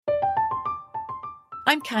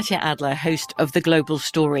I'm Katya Adler, host of The Global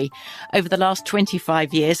Story. Over the last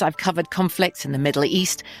 25 years, I've covered conflicts in the Middle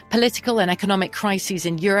East, political and economic crises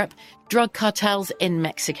in Europe, drug cartels in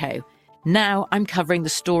Mexico. Now I'm covering the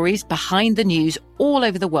stories behind the news all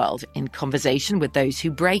over the world in conversation with those who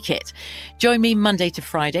break it. Join me Monday to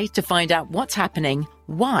Friday to find out what's happening,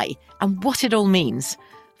 why, and what it all means.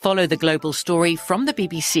 Follow The Global Story from the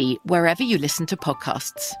BBC wherever you listen to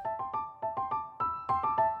podcasts.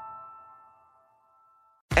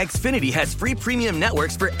 Xfinity has free premium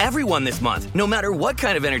networks for everyone this month, no matter what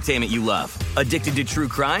kind of entertainment you love. Addicted to true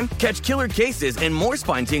crime? Catch killer cases and more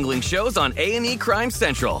spine-tingling shows on A&E Crime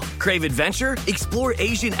Central. Crave adventure? Explore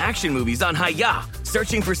Asian action movies on Hi-YAH.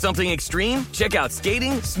 Searching for something extreme? Check out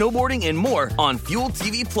skating, snowboarding, and more on Fuel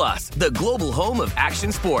TV Plus, the global home of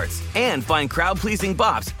action sports. And find crowd-pleasing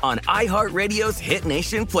bops on iHeartRadio's Hit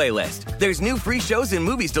Nation playlist. There's new free shows and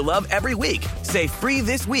movies to love every week. Say free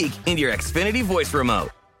this week in your Xfinity voice remote.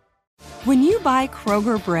 When you buy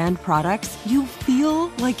Kroger brand products, you feel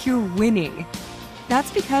like you're winning.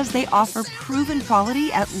 That's because they offer proven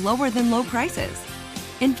quality at lower than low prices.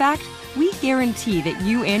 In fact, we guarantee that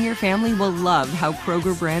you and your family will love how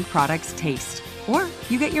Kroger brand products taste, or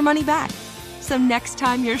you get your money back. So next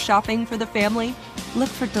time you're shopping for the family, look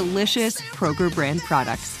for delicious Kroger brand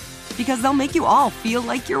products, because they'll make you all feel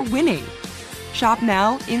like you're winning. Shop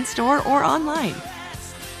now, in-store, or online.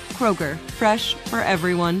 Kroger, fresh for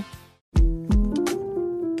everyone.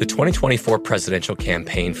 The 2024 presidential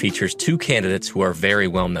campaign features two candidates who are very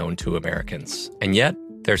well known to Americans. And yet,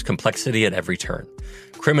 there's complexity at every turn.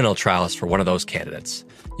 Criminal trials for one of those candidates.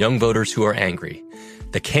 Young voters who are angry.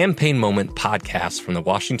 The Campaign Moment podcast from the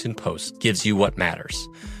Washington Post gives you what matters.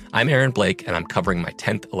 I'm Aaron Blake, and I'm covering my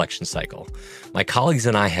 10th election cycle. My colleagues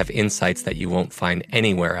and I have insights that you won't find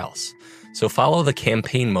anywhere else. So follow The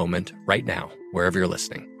Campaign Moment right now, wherever you're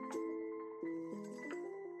listening.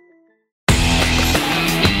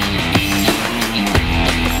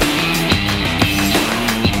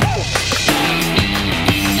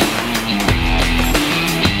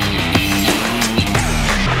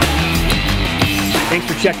 Thanks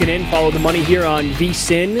for checking in. Follow the money here on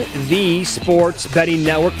VSiN, the sports betting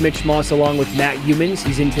network. Mitch Moss along with Matt Youmans.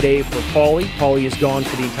 He's in today for Paulie. Paulie is gone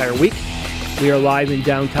for the entire week. We are live in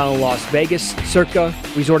downtown Las Vegas. Circa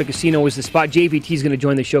Resort and Casino is the spot. JVT is going to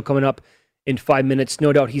join the show coming up in 5 minutes.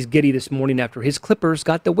 No doubt he's giddy this morning after his Clippers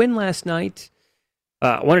got the win last night.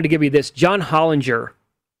 I wanted to give you this. John Hollinger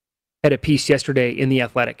had a piece yesterday in The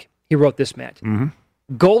Athletic. He wrote this, Matt.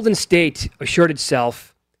 Mm-hmm. Golden State assured itself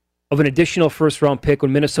of an additional first-round pick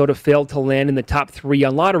when Minnesota failed to land in the top 3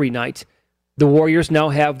 on lottery night. The Warriors now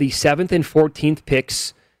have the 7th and 14th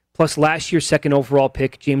picks, plus last year's second overall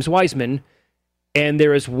pick, James Wiseman. And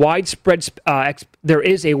there is a widespread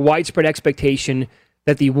expectation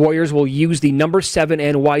that the Warriors will use the number 7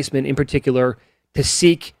 and Wiseman in particular to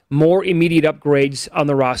seek more immediate upgrades on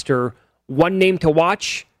the roster. One name to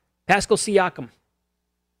watch, Pascal Siakam.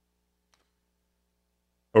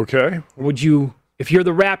 Okay. Would you... If you're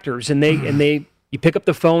the Raptors and you pick up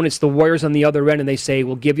the phone, it's the Warriors on the other end, and they say,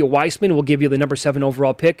 we'll give you Wiseman, we'll give you the number 7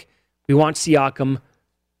 overall pick. We want Siakam.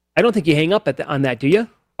 I don't think you hang up on that, do you?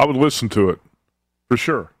 I would listen to it, for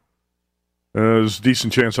sure. There's a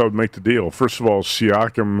decent chance I would make the deal. First of all,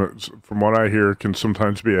 Siakam, from what I hear, can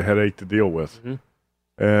sometimes be a headache to deal with.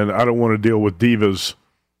 Mm-hmm. And I don't want to deal with divas.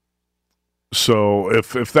 So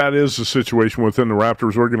if that is the situation within the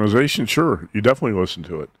Raptors organization, sure, you definitely listen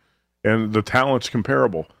to it. And the talent's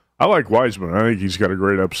comparable. I like Wiseman. I think he's got a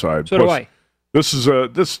great upside. So do I. You're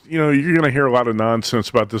going to hear a lot of nonsense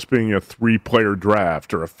about this being a 3-player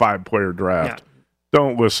draft or a 5-player draft. Yeah.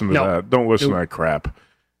 Don't listen to that. Don't listen to that crap.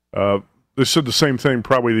 They said the same thing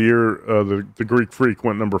probably the year the Greek Freak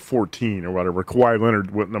went number 14 or whatever. Kawhi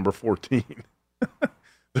Leonard went number 14.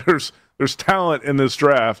 There's talent in this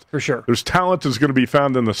draft. For sure. There's talent that's going to be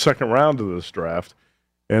found in the second round of this draft.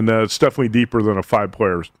 And it's definitely deeper than a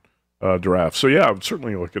 5-player draft. So, yeah, I would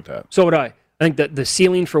certainly look at that. So would I. I think that the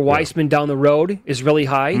ceiling for Wiseman down the road is really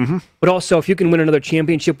high. Mm-hmm. But also, if you can win another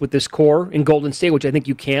championship with this core in Golden State, which I think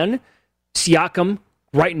you can, Siakam,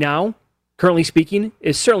 right now, currently speaking,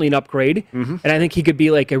 is certainly an upgrade. Mm-hmm. And I think he could be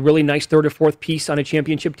like a really nice 3rd or 4th piece on a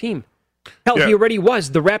championship team. Hell, he already was.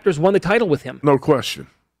 The Raptors won the title with him. No question.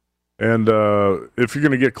 And if you're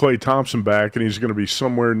going to get Klay Thompson back and he's going to be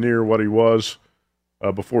somewhere near what he was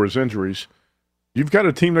before his injuries, you've got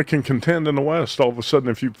a team that can contend in the West. All of a sudden,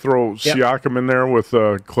 if you throw Siakam in there with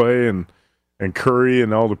Klay and Curry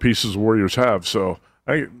and all the pieces the Warriors have. So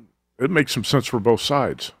it makes some sense for both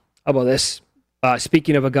sides. How about this?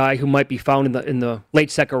 Speaking of a guy who might be found in the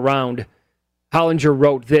late second round, Hollinger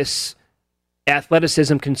wrote this.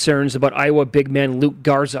 athleticism concerns about Iowa big man Luke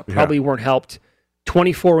Garza probably weren't helped.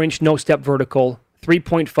 24-inch no-step vertical,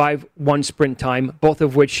 3.51 sprint time, both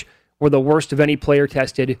of which were the worst of any player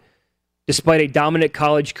tested. Despite a dominant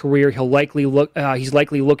college career, he's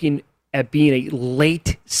likely looking at being a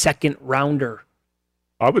late second rounder.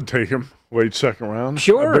 I would take him late second round.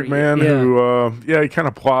 Sure. A big man who, he kind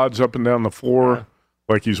of plods up and down the floor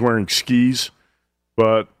like he's wearing skis,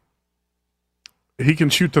 but he can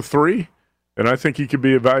shoot the three, and I think he could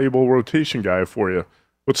be a valuable rotation guy for you.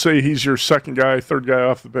 Let's say he's your second guy, third guy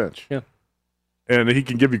off the bench. Yeah. And he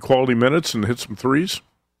can give you quality minutes and hit some threes.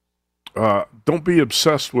 Don't be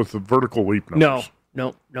obsessed with the vertical leap numbers.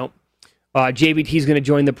 No. JVT's going to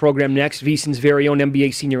join the program next. VSiN's very own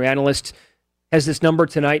NBA senior analyst has this number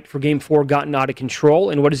tonight for Game 4 gotten out of control,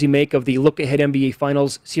 and what does he make of the look-ahead NBA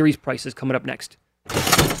Finals series prices coming up next?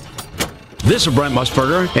 This is Brent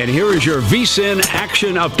Musburger, and here is your VSiN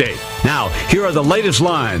action update. Now, here are the latest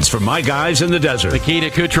lines from my guys in the desert. Nikita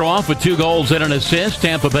Kucherov with 2 goals and an assist.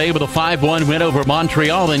 Tampa Bay with a 5-1 win over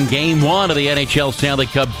Montreal in Game 1 of the NHL Stanley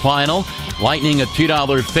Cup Final. Lightning a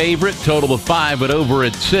 $2 favorite, total of 5 but over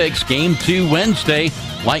at 6. Game 2 Wednesday.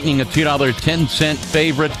 Lightning a $2.10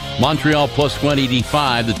 favorite. Montreal plus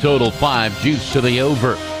 185, the total 5, juice to the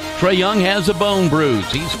over. Trae Young has a bone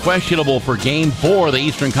bruise. He's questionable for Game 4 of the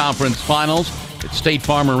Eastern Conference Finals at State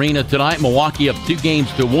Farm Arena tonight. Milwaukee up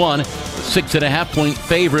 2-1, a 6.5-point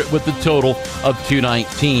favorite with the total of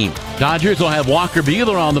 219. Dodgers will have Walker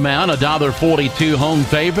Buehler on the mound, a $1.42 home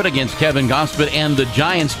favorite against Kevin Gausman and the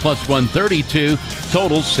Giants plus 132,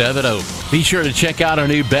 total 7-0. Be sure to check out our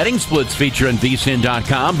new betting splits feature on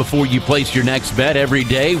vsin.com before you place your next bet. Every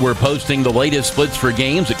day we're posting the latest splits for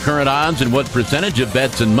games at current odds and what percentage of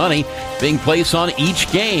bets and money being placed on each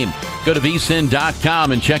game. Go to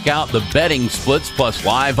vsin.com and check out the betting splits plus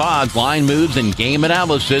live odds, line moves, and game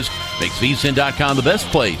analysis. Makes vsin.com the best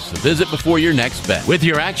place to visit before your next bet. With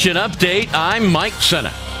your action update, I'm Mike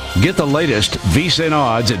Senna. Get the latest VSiN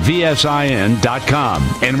odds at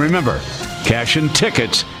vsin.com. And remember, cash and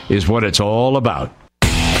tickets is what it's all about.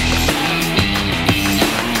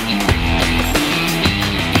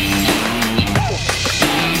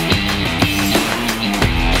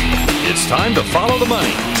 It's time to follow the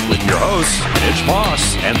money with your hosts, Mitch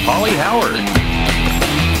Moss and Paulie Howard.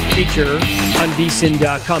 Feature on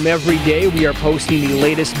vsin.com. Every day we are posting the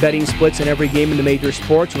latest betting splits on every game in the major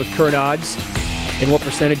sports with current odds and what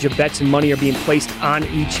percentage of bets and money are being placed on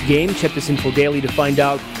each game. Check this info daily to find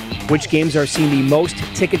out which games are seeing the most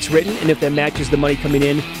tickets written and if that matches the money coming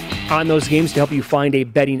in on those games to help you find a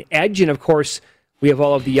betting edge. And of course, we have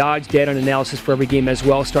all of the odds, data, and analysis for every game as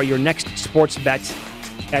well. Start your next sports bets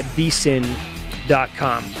at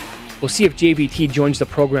vsin.com. We'll see if JVT joins the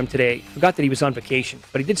program today. Forgot that he was on vacation,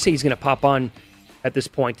 but he did say he's going to pop on at this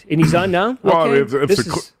point. And he's on now? Well, Okay.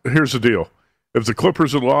 Here's the deal. If the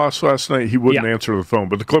Clippers had lost last night, he wouldn't answer the phone.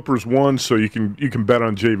 But the Clippers won, so you can bet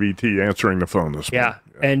on JVT answering the phone this morning.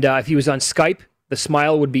 Yeah, and if he was on Skype, the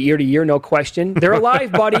smile would be ear to ear, no question. They're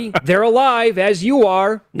alive, buddy. They're alive, as you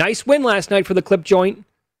are. Nice win last night for the Clip Joint.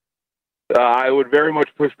 I would very much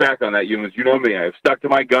push back on that, Humans. You know me. I've stuck to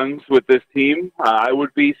my guns with this team. I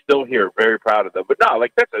would be still here, very proud of them. But no,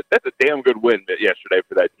 like that's a damn good win yesterday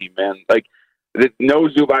for that team, man. Like, no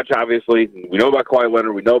Zubac, obviously. We know about Kawhi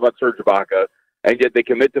Leonard. We know about Serge Ibaka. And yet they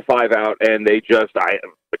commit to 5 out, and they just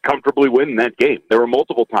comfortably win that game. There were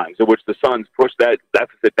multiple times in which the Suns pushed that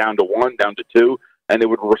deficit down to 1, down to 2, and they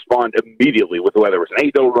would respond immediately with whether it was an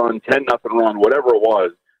 8-0 run, 10-0 run, whatever it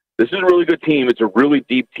was. This is a really good team. It's a really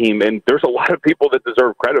deep team, and there's a lot of people that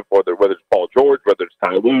deserve credit for it, whether it's Paul George, whether it's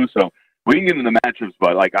Ty Lue. So we can get into the matchups,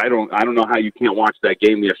 but like I don't know how you can't watch that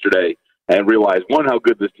game yesterday and realize, one, how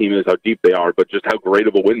good this team is, how deep they are, but just how great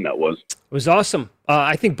of a win that was. It was awesome.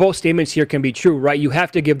 I think both statements here can be true, right? You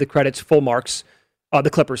have to give the credits full marks,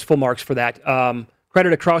 the Clippers full marks for that.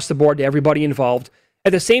 Credit across the board to everybody involved.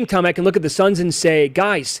 At the same time, I can look at the Suns and say,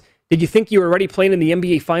 guys, did you think you were already playing in the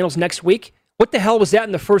NBA Finals next week? What the hell was that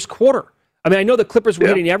in the first quarter? I mean, I know the Clippers were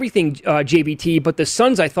hitting everything, JVT, but the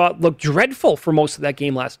Suns, I thought, looked dreadful for most of that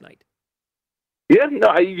game last night. Yeah,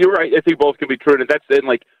 no, you're right. I think both can be true. And that's in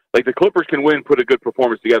like the Clippers can win, put a good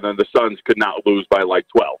performance together, and the Suns could not lose by like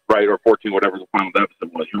 12, right, or 14, whatever the final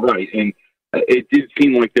deficit was. You're right. And it did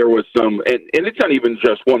seem like there was some, and it's not even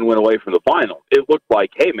just one win away from the final. It looked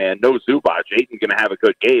like, hey, man, no Zubac. Ayton's going to have a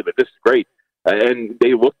good game, but this is great. And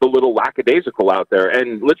they looked a little lackadaisical out there.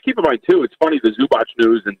 And let's keep in mind, too, it's funny, the Zubac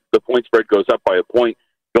news and the point spread goes up by a point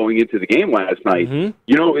going into the game last night. Mm-hmm.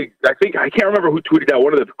 You know, I can't remember who tweeted out.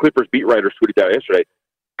 One of the Clippers beat writers tweeted out yesterday.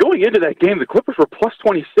 Going into that game, the Clippers were plus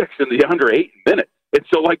 26 in the under 8 minutes. And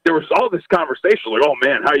so, like, there was all this conversation, like, oh,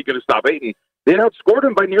 man, how are you going to stop Ayton? They outscored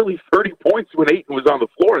them by nearly 30 points when Ayton was on the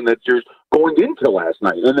floor in that series going into last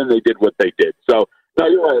night, and then they did what they did. So, no,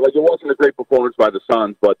 you're right. Like, it wasn't a great performance by the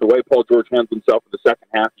Suns, but the way Paul George handled himself in the second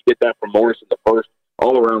half, you get that from Morris in the first,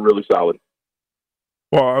 all around really solid.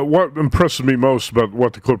 Well, what impresses me most about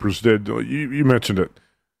what the Clippers did, you mentioned it.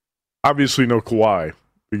 Obviously, no Kawhi.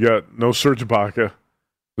 We got no Serge Ibaka,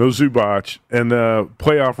 no Zubac, and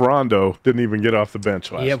playoff Rondo didn't even get off the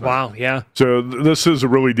bench last night. Wow, yeah. So this is a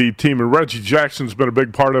really deep team, and Reggie Jackson's been a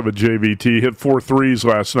big part of it, JVT. Hit 4 threes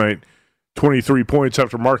last night, 23 points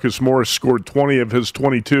after Marcus Morris scored 20 of his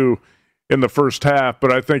 22 in the first half.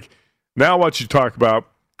 But I think now what you talk about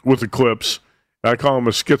with the Clips, I call them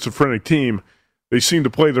a schizophrenic team, they seem to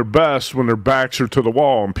play their best when their backs are to the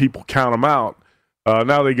wall and people count them out.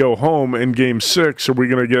 Now they go home in Game 6. Are we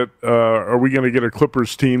going to get a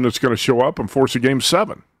Clippers team that's going to show up and force a Game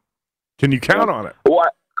 7? Can you count on it? Well,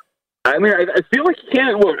 I mean, I feel like you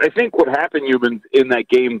can't. Well, I think what happened, Eubanks, in that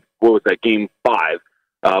game, what was that, Game 5?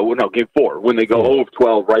 Game 4, when they go 0 of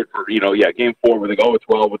 12, right, for, Game 4, where they go 0 of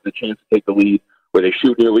 12 with the chance to take the lead, where they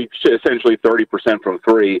shoot essentially 30% from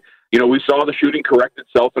 3. We saw the shooting correct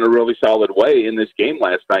itself in a really solid way in this game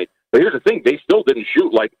last night. But here's the thing, they still didn't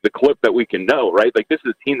shoot like the clip that we can know, right? Like, this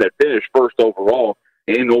is a team that finished first overall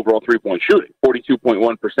in overall three-point shooting,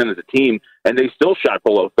 42.1% as a team, and they still shot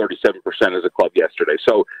below 37% as a club yesterday.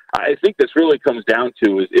 So I think this really comes down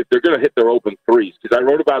to is if they're going to hit their open threes, because I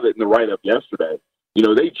wrote about it in the write-up yesterday.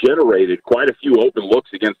 They generated quite a few open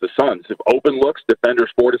looks against the Suns. If open looks, defenders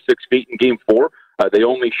 4 to 6 feet in Game 4, they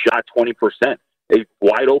only shot 20%.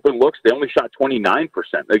 Wide open looks, they only shot 29%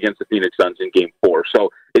 against the Phoenix Suns in Game 4. So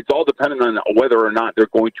it's all dependent on whether or not they're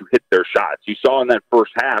going to hit their shots. You saw in that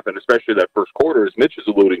first half, and especially that first quarter, as Mitch is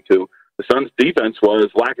alluding to, the Suns' defense was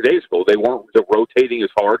lackadaisical. They weren't rotating as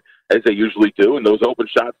hard as they usually do, and those open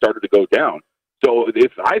shots started to go down. So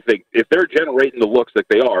I think if they're generating the looks like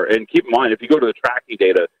they are, and keep in mind, if you go to the tracking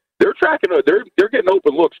data, they're getting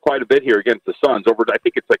open looks quite a bit here against the Suns. I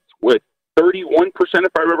think it's like 31%,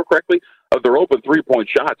 if I remember correctly, of their open three-point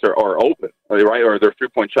shots are open, right? Or their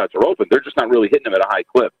three-point shots are open. They're just not really hitting them at a high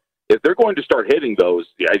clip. If they're going to start hitting those,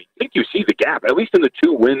 I think you see the gap, at least in the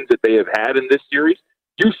 2 wins that they have had in this series.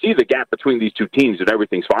 You see the gap between these two teams, and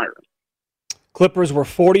everything's firing. Clippers were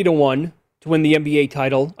 40-1 to win the NBA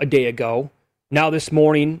title a day ago. Now this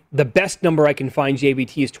morning, the best number I can find,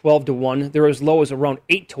 JVT, is 12-1. They're as low as around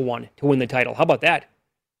 8-1 to win the title. How about that?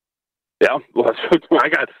 Yeah, well, I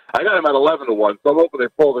got them at 11-1, so I'm hoping they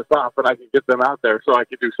pull this off and I can get them out there so I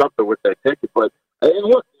can do something with that ticket. But and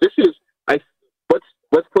look,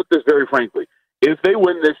 let's put this very frankly: if they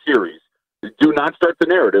win this series, do not start the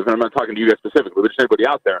narrative. And I'm not talking to you guys specifically, but just anybody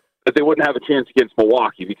out there, that they wouldn't have a chance against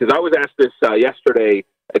Milwaukee. Because I was asked this yesterday,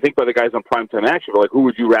 I think by the guys on Primetime Action, like, who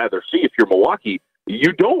would you rather see if you're Milwaukee?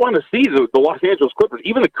 You don't want to see the Los Angeles Clippers,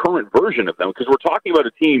 even the current version of them, because we're talking about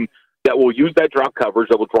a team that will use that drop coverage,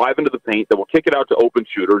 that will drive into the paint, that will kick it out to open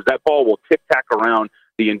shooters. That ball will tic-tac around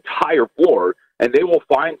the entire floor, and they will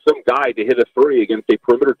find some guy to hit a three against a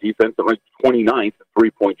perimeter defense at like 29th in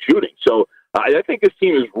three-point shooting. So I think this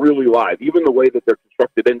team is really live, even the way that they're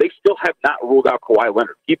constructed, and they still have not ruled out Kawhi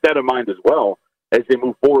Leonard. Keep that in mind as well as they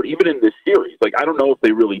move forward, even in this series. Like, I don't know if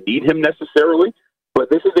they really need him necessarily, but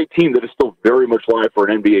this is a team that is still very much live for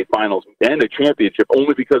an NBA Finals and a championship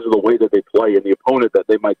only because of the way that they play and the opponent that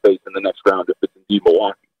they might face in the next round if it's indeed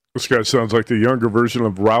Milwaukee. This guy sounds like the younger version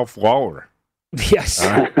of Ralph Lawler. Yes,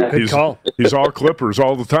 good call. He's all Clippers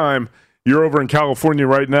all the time. You're over in California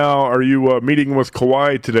right now. Are you meeting with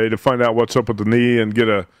Kawhi today to find out what's up with the knee and get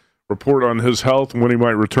a report on his health and when he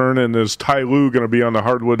might return? And is Ty Lue going to be on the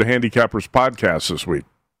Hardwood Handicappers podcast this week?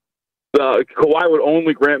 Kawhi would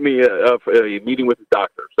only grant me a meeting with his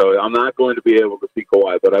doctor, so I'm not going to be able to see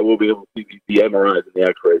Kawhi, but I will be able to see the MRIs and the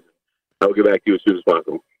X-rays. I'll get back to you as soon as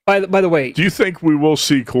possible. By the way, do you think we will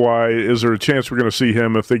see Kawhi? Is there a chance we're going to see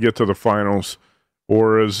him if they get to the finals,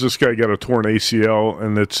 or has this guy got a torn ACL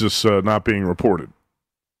and it's just not being reported?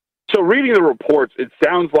 So reading the reports, it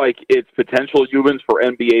sounds like it's potential humans for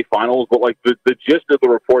NBA Finals, but like the gist of the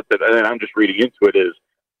report that, and I'm just reading into it, is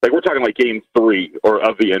like we're talking like Game 3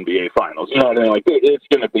 of the NBA Finals. You know what I mean? Like it's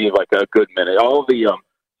going to be like a good minute. All the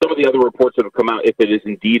some of the other reports that have come out, if it is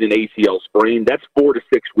indeed an ACL sprain, that's 4 to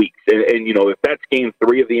 6 weeks. And you know, if that's Game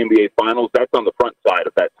 3 of the NBA Finals, that's on the front side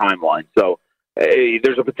of that timeline. So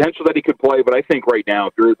there's a potential that he could play, but I think right now,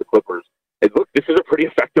 if you're the Clippers, look, this is a pretty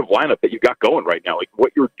effective lineup that you've got going right now. Like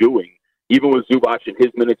what you're doing, even with Zubac and his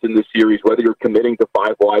minutes in this series, whether you're committing to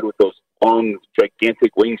 5 wide with those long,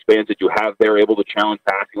 gigantic wingspans that you have there, able to challenge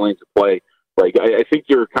passing lanes to play. Like I think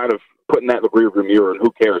you're kind of putting that in the rearview mirror, and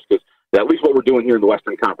who cares? Because at least what we're doing here in the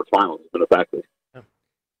Western Conference Finals has been effective.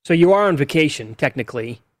 So you are on vacation,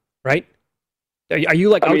 technically, right? Are you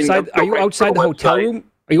like outside? Are you outside the hotel room?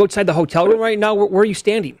 Are you outside the hotel room right now? Where are you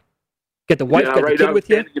standing? Get the wife, got the kid with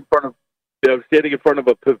you? I'm standing in front of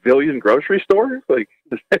a Pavilion grocery store. Like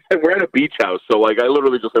we're at a beach house, so like I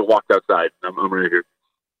literally just walked outside. I'm right here.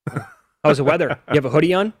 How's the weather? You have a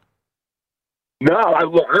hoodie on? No, I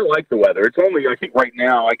like the weather. It's only, I think right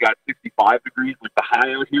now I got 65 degrees. Like the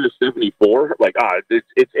high out here is 74. Like,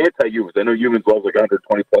 it's anti-humans. I know humans love like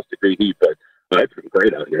 120 plus degree heat, but it's been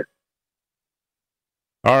great out here.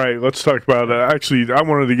 All right, let's talk about, actually, I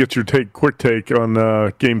wanted to get your quick take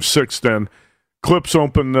on Game 6 then. Clips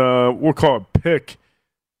open, we'll call it pick,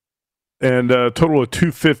 and total of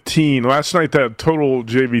 215. Last night that total,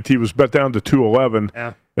 JVT, was bet down to 211.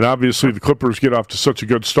 Yeah. And obviously the Clippers get off to such a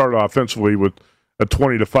good start offensively with a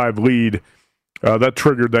 20-5 lead. That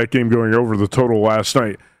triggered that game going over the total last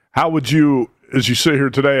night. How would you, as you sit here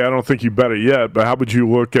today, I don't think you bet it yet, but how would you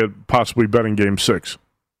look at possibly betting Game 6?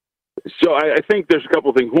 So I think there's a couple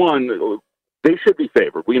of things. One, they should be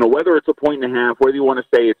favored. Whether it's a 1.5, whether you want to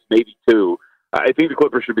say it's maybe 2, I think the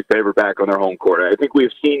Clippers should be favored back on their home court. I think we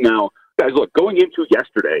have seen now, guys, look, going into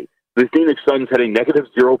yesterday, the Phoenix Suns had a negative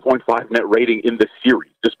 0.5 net rating in the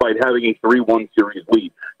series, despite having a 3-1 series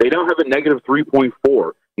lead. They now have a negative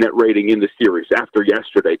 3.4 net rating in the series after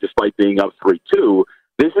yesterday, despite being up 3-2.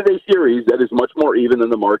 This is a series that is much more even than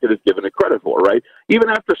the market has given it credit for, right? Even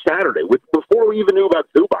after Saturday, before we even knew about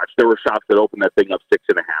Zubac, there were shots that opened that thing up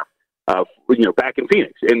 6.5, back in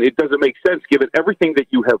Phoenix. And it doesn't make sense given everything that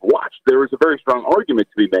you have watched. There is a very strong argument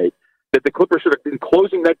to be made that the Clippers should have been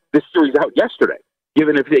closing this series out yesterday.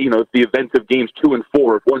 Given if the events of games 2 and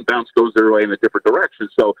 4, if one bounce goes their way in a different direction.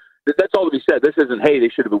 So that's all to be said. This isn't, hey, they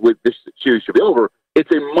should have been, this series should be over. It's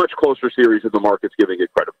a much closer series than the market's giving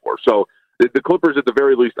it credit for. So the Clippers, at the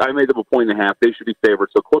very least, I made them a 1.5. They should be favored.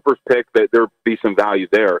 So Clippers pick, that there be some value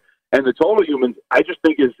there. And the total humans, I just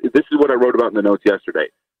think this is what I wrote about in the notes yesterday.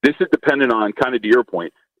 This is dependent on, kind of to your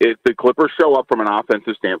point, if the Clippers show up from an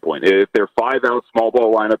offensive standpoint, if their 5-out small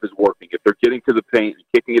ball lineup is working, if they're getting to the paint and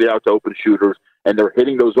kicking it out to open shooters, and they're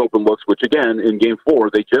hitting those open looks, which, again, in Game 4,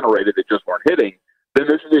 they generated, they just weren't hitting, then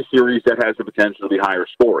this is a series that has the potential to be higher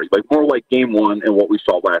scoring. Like, more like Game 1 and what we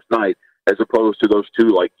saw last night, as opposed to those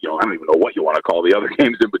two, I don't even know what you want to call the other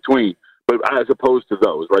games in between, but as opposed to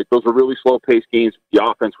those, right? Those are really slow-paced games. The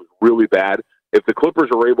offense was really bad. If the Clippers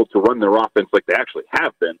are able to run their offense like they actually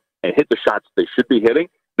have been and hit the shots they should be hitting,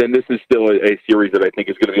 then this is still a series that I think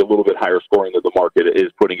is going to be a little bit higher scoring than the market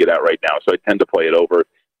is putting it at right now. So I tend to play it over.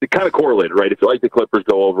 It kind of correlated, right? If you like the Clippers,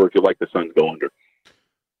 go over. If you like the Suns, go under.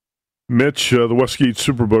 Mitch, the Westgate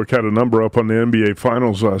Superbook had a number up on the NBA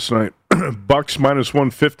Finals last night. Bucks minus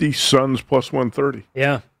 150, Suns plus 130.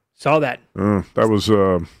 Yeah, saw that. That was,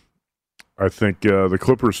 I think, the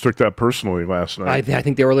Clippers took that personally last night. I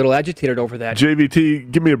think they were a little agitated over that.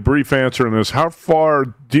 JVT, give me a brief answer on this. How far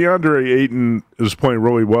DeAndre Ayton is playing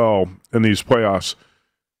really well in these playoffs.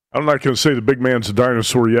 I'm not going to say the big man's a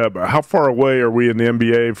dinosaur yet, but how far away are we in the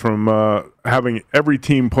NBA from having every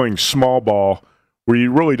team playing small ball where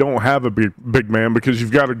you really don't have a big man because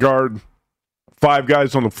you've got to guard 5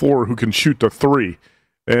 guys on the floor who can shoot the 3.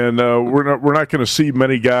 And we're not going to see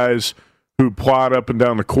many guys who plot up and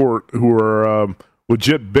down the court who are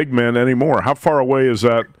legit big men anymore. How far away is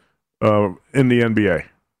that in the NBA?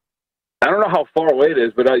 I don't know how far away it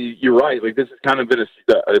is, but you're right. Like, this has kind of been a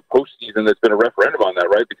postseason that's been a referendum on that,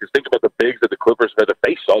 right? Because think about the bigs that the Clippers have had to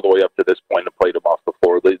face all the way up to this point and played them off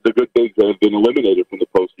before. The good bigs that have been eliminated from the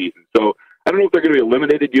postseason. So I don't know if they're going to be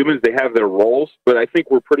eliminated humans. They have their roles, but I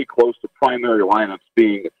think we're pretty close to primary lineups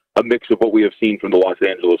being a mix of what we have seen from the Los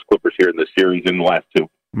Angeles Clippers here in this series in the last 2.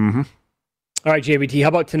 Mm-hmm. All right, JVT, how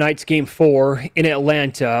about tonight's Game 4 in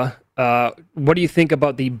Atlanta? What do you think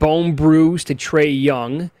about the bone bruise to Trae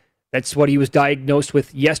Young? That's what he was diagnosed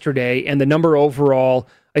with yesterday. And the number overall,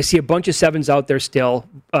 I see a bunch of 7s out there still.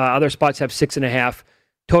 Other spots have 6.5.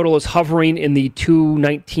 Total is hovering in the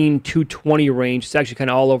 219, 220 range. It's actually kind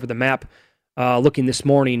of all over the map looking this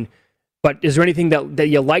morning. But is there anything that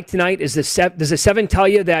you like tonight? Does the 7 tell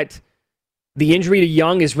you that the injury to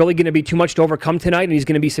Young is really going to be too much to overcome tonight and he's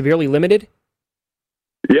going to be severely limited?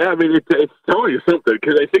 Yeah, I mean, it's telling you something,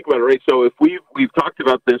 because I think about it, right? So if we've talked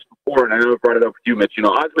about this before, and I know I brought it up with you, Mitch,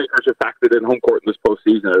 odds makers have factored in home court in this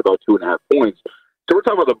postseason at about 2.5 points. So we're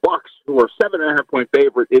talking about the Bucks, who are 7.5-point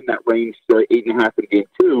favorite in that range, 8.5 in Game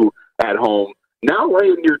 2 at home. Now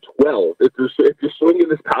laying near 12. If you're swinging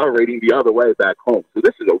this power rating the other way back home. So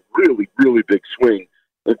this is a really, really big swing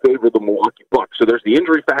in favor of the Milwaukee Bucks. So there's the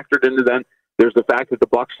injury factored into them. There's the fact that the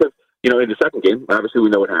Bucks have, in the second game, obviously we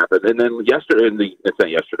know what happened. And then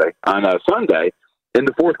on Sunday, in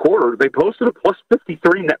the fourth quarter, they posted a plus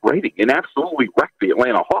 53 net rating and absolutely wrecked the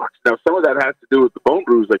Atlanta Hawks. Now, some of that has to do with the bone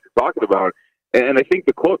bruise like you're talking about. And I think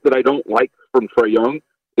the quote that I don't like from Trae Young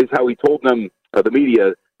is how he told them, the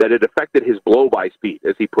media, that it affected his blow-by speed,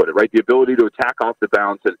 as he put it, right? The ability to attack off the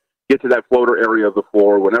bounce and get to that floater area of the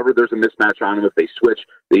floor. Whenever there's a mismatch on him, if they switch,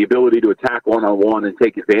 the ability to attack one-on-one and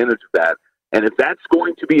take advantage of that. And if that's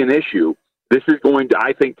going to be an issue, this is going to,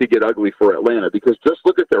 I think, to get ugly for Atlanta, because just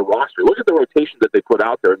look at their roster. Look at the rotation that they put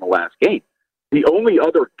out there in the last game. The only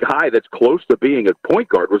other guy that's close to being a point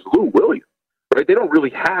guard was Lou Williams, right? They don't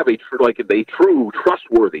really have a true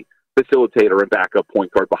trustworthy facilitator and backup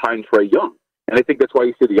point guard behind Trae Young. And I think that's why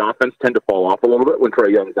you see the offense tend to fall off a little bit when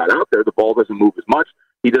Trae Young's not out there. The ball doesn't move as much.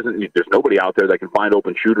 There's nobody out there that can find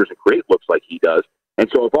open shooters and create looks like he does. And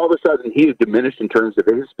so if all of a sudden he is diminished in terms of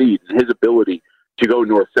his speed and his ability to go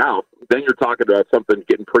north-south, then you're talking about something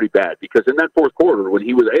getting pretty bad. Because in that fourth quarter, when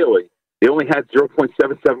he was ailing, he only had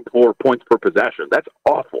 0.774 points per possession. That's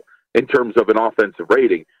awful in terms of an offensive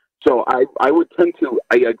rating. So I would tend to,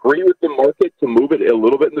 I agree with the market to move it a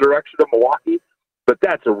little bit in the direction of Milwaukee, but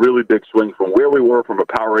that's a really big swing from where we were from a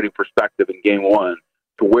power rating perspective in game one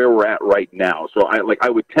to where we're at right now. So I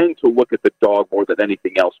would tend to look at the dog more than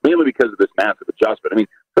anything else, mainly because of this massive adjustment. I mean,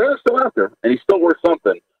 Trae's still out there, and he's still worth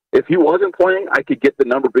something. If he wasn't playing, I could get the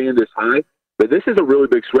number being this high, but this is a really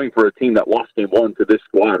big swing for a team that lost game one to this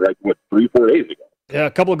squad, right, 3-4 days ago. Yeah,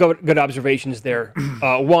 a couple of good observations there.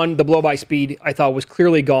 One, the blow-by speed, I thought, was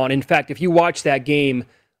clearly gone. In fact, if you watch that game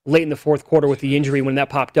late in the fourth quarter with the injury when that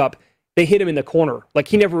popped up, they hit him in the corner. Like,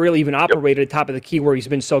 he never really even operated at the top of the key where he's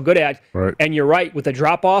been so good at. Right. And you're right, with the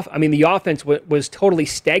drop-off, I mean, the offense was totally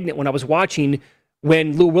stagnant when I was watching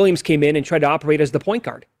when Lou Williams came in and tried to operate as the point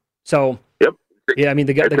guard. So, yeah, I mean,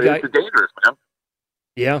 the guy. It's dangerous, man.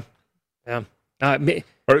 Yeah.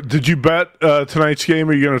 All right, did you bet tonight's game?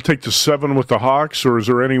 Are you going to take the 7 with the Hawks, or is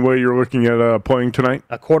there any way you're looking at playing tonight?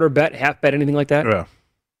 A quarter bet, half bet, anything like that? Yeah.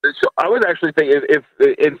 So I would actually think if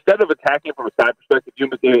instead of attacking from a side perspective,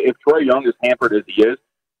 if Trae Young is hampered as he is,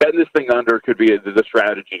 betting this thing under could be the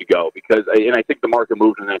strategy to go, because, and I think the market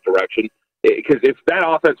moved in that direction, because if that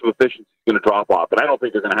offensive efficiency is going to drop off, and I don't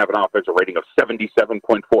think they're going to have an offensive rating of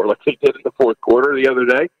 77.4 like they did in the fourth quarter the other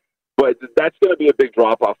day, but that's going to be a big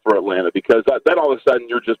drop-off for Atlanta, because then all of a sudden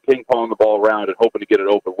you're just ping-ponging the ball around and hoping to get an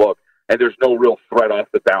open look, and there's no real threat off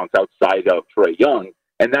the bounce outside of Trae Young,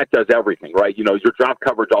 and that does everything, right? You know, your drop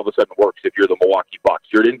coverage all of a sudden works if you're the Milwaukee Bucks.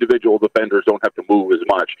 Your individual defenders don't have to move as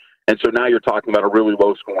much, and so now you're talking about a really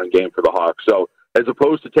low-scoring game for the Hawks. So as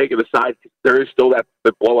opposed to taking the side, there is still that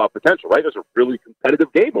blowout potential, right? It was a really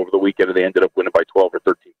competitive game over the weekend, and they ended up winning by 12 or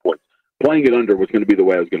 13 points. Playing it under was going to be the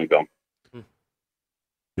way I was going to go.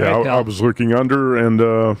 Yeah, right, I was looking under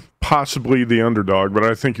and possibly the underdog, but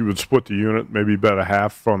I think you would split the unit, maybe bet a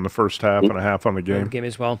half on the first half and a half on the game. Game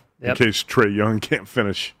as well. In case Trae Young can't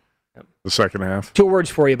finish the second half. 2 words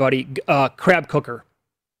for you, buddy. Crab cooker.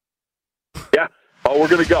 Yeah. Oh, we're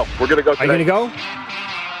going to go. We're going to go today. Are you going to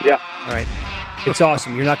go? Yeah. All right. It's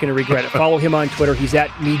awesome. You're not going to regret it. Follow him on Twitter. He's at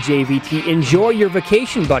MeJVT. Enjoy your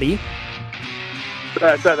vacation, buddy.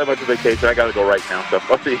 It's not that much of a vacation. I got to go right now, so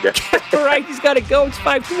I'll see you guys. All right, he's got to go. It's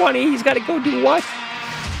 5:20. He's got to go do what?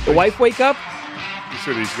 The wife wake up? He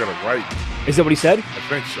said he's got to write. Is that what he said? I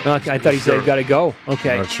think so. Okay, I thought he said he's got to go.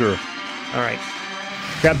 Okay. I'm not sure. All right.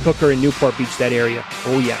 Crab cooker in Newport Beach, that area.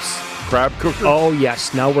 Oh, yes. Crab cooker? Oh,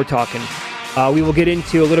 yes. Now we're talking. We will get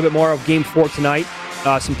into a little bit more of Game 4 tonight.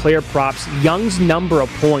 Some player props. Young's number of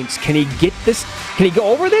points. Can he get this? Can he go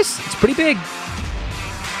over this? It's pretty big.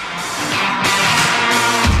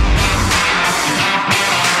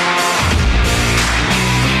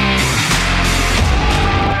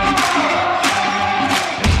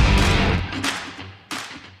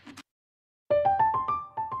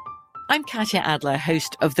 I'm Katya Adler,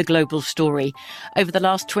 host of The Global Story. Over the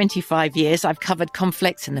last 25 years, I've covered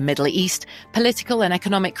conflicts in the Middle East, political and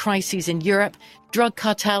economic crises in Europe, drug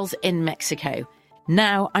cartels in Mexico.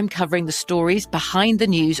 Now I'm covering the stories behind the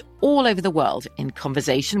news all over the world in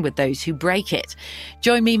conversation with those who break it.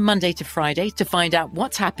 Join me Monday to Friday to find out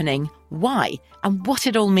what's happening, why, and what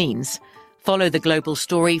it all means. Follow The Global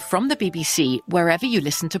Story from the BBC wherever you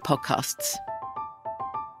listen to podcasts.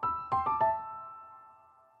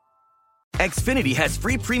 Xfinity has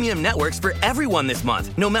free premium networks for everyone this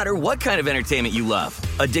month, no matter what kind of entertainment you love.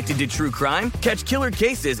 Addicted to true crime? Catch killer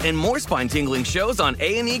cases and more spine-tingling shows on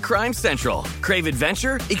A&E Crime Central. Crave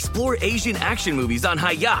adventure? Explore Asian action movies on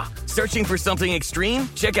Hi-Ya. Searching for something extreme?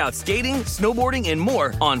 Check out skating, snowboarding, and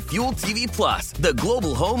more on Fuel TV Plus, the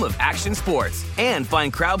global home of action sports. And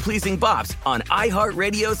find crowd-pleasing bops on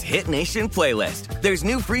iHeartRadio's Hit Nation playlist. There's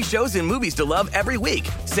new free shows and movies to love every week.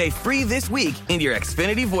 Say free this week in your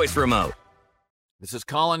Xfinity voice remote. This is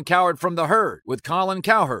Colin Cowherd from The Herd with Colin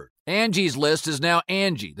Cowherd. Angie's List is now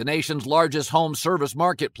Angie, the nation's largest home service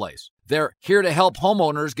marketplace. They're here to help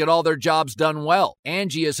homeowners get all their jobs done well.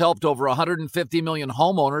 Angie has helped over 150 million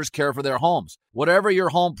homeowners care for their homes. Whatever your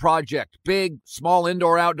home project, big, small,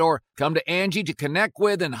 indoor, outdoor, come to Angie to connect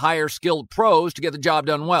with and hire skilled pros to get the job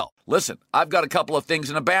done well. Listen, I've got a couple of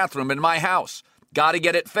things in a bathroom in my house. Got to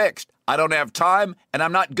get it fixed. I don't have time, and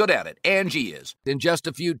I'm not good at it. Angie is. In just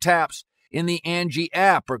a few taps, in the Angie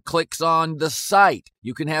app or clicks on the site,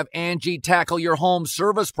 you can have Angie tackle your home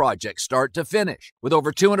service project start to finish. With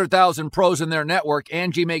over 200,000 pros in their network,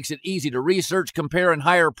 Angie makes it easy to research, compare, and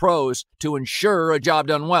hire pros to ensure a job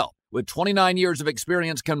done well. With 29 years of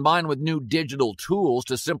experience combined with new digital tools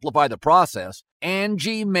to simplify the process,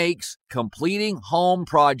 Angie makes completing home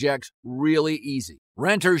projects really easy.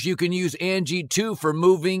 Renters, you can use Angie too for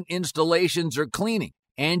moving, installations, or cleaning.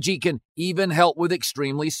 Angie can even help with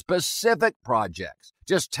extremely specific projects.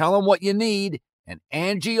 Just tell them what you need, and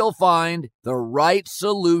Angie will find the right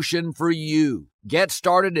solution for you. Get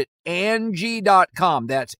started at Angie.com.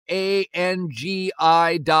 That's ANGI.com,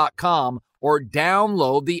 or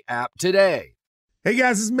download the app today. Hey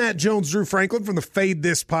guys, this is Matt Jones, Drew Franklin from the Fade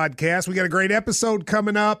This podcast. We got a great episode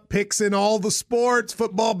coming up, picks in all the sports,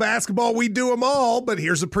 football, basketball, we do them all, but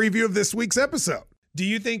here's a preview of this week's episode. Do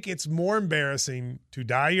you think it's more embarrassing to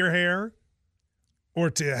dye your hair or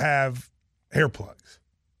to have hair plugs?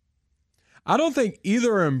 I don't think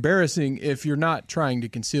either are embarrassing if you're not trying to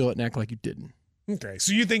conceal it and act like you didn't. Okay,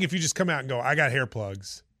 so you think if you just come out and go, I got hair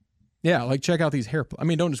plugs. Yeah, like check out these hair plugs. I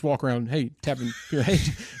mean, don't just walk around, hey, tapping,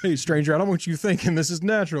 hey, stranger, I don't want you thinking this is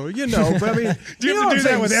natural. You know, but I mean, do you have to do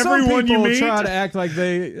that with everyone you meet? Try to act like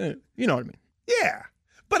they, you know what I mean? Yeah.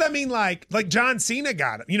 But I mean, like John Cena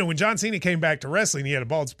got it. You know, when John Cena came back to wrestling, he had a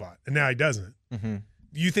bald spot, and now he doesn't. Mm-hmm.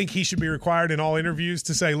 You think he should be required in all interviews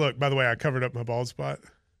to say, look, by the way, I covered up my bald spot?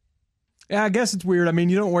 Yeah, I guess it's weird. I mean,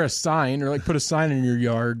 you don't wear a sign or like put a sign in your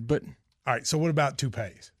yard, but. All right, so what about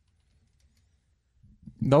toupees?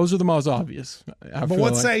 Those are the most obvious. But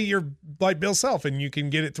let's say you're like Bill Self and you can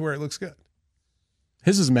get it to where it looks good.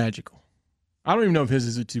 His is magical. I don't even know if his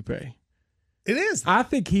is a toupee. It is. I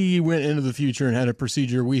think he went into the future and had a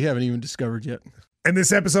procedure we haven't even discovered yet. And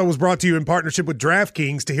this episode was brought to you in partnership with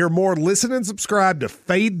DraftKings. To hear more, listen and subscribe to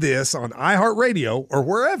Fade This on iHeartRadio or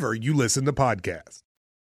wherever you listen to podcasts.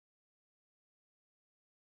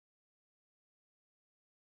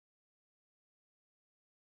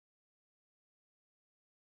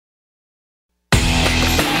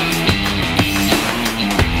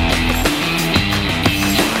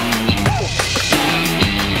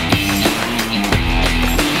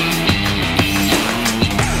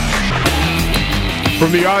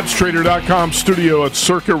 From the oddstrader.com studio at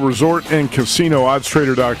Circa Resort and Casino,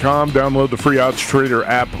 oddstrader.com. Download the free OddsTrader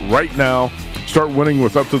app right now. Start winning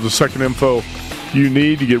with up to the second info you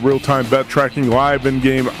need to get real-time bet tracking, live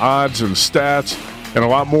in-game odds and stats, and a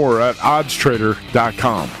lot more at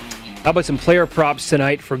oddstrader.com. How about some player props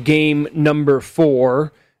tonight for game number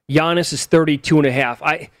 4? Giannis is 32.5.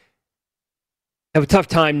 I have a tough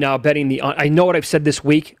time now betting the. I know what I've said this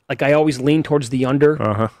week. Like I always lean towards the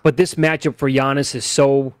under, but this matchup for Giannis is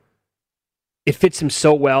so. It fits him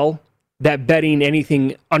so well that betting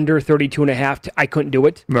anything under 32.5, I couldn't do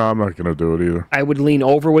it. No, I'm not going to do it either. I would lean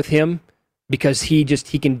over with him because he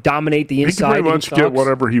can dominate the inside. He can pretty much get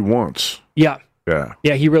whatever he wants. Yeah,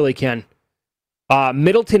 he really can.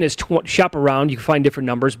 Middleton is shop around. You can find different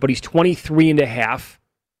numbers, but he's 23.5.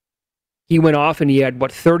 He went off and he had,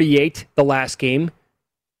 38 the last game.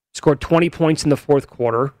 Scored 20 points in the fourth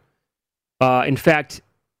quarter. In fact,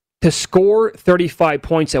 to score 35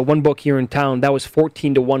 points at one book here in town, that was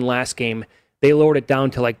 14-1 last game. They lowered it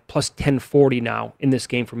down to like plus 1040 now in this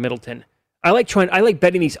game for Middleton. I like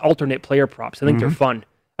betting these alternate player props. I think they're fun.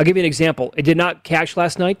 I'll give you an example. It did not cash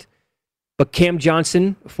last night, but Cam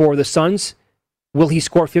Johnson for the Suns, will he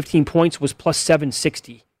score 15 points, was plus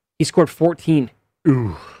 760. He scored 14.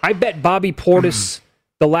 Ooh. I bet Bobby Portis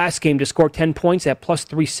the last game to score 10 points at plus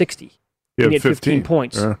 360. He had 15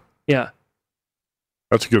 points. Yeah.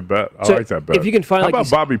 That's a good bet. I like that bet. If you can find, how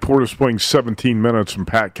about Bobby Portis playing 17 minutes and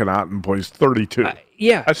Pat Connaughton plays 32?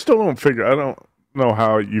 Yeah. I still don't figure. I don't know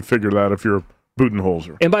how you figure that if you're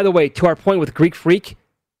Budenholzer. And by the way, to our point with Greek Freak,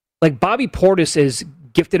 like Bobby Portis is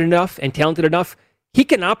gifted enough and talented enough, he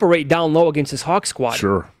can operate down low against his Hawk squad.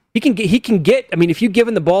 Sure. He can get, I mean, if you give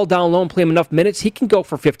him the ball down low and play him enough minutes, he can go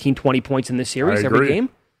for 15, 20 points in this series every game.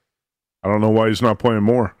 I don't know why he's not playing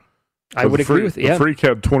more. I would agree with you. Yeah. The Freak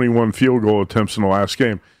had 21 field goal attempts in the last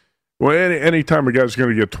game. Well, any time a guy's going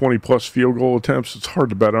to get 20-plus field goal attempts, it's hard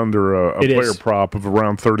to bet under a player prop of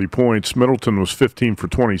around 30 points. Middleton was 15 for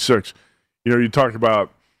 26. You talk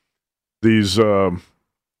about these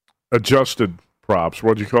adjusted props.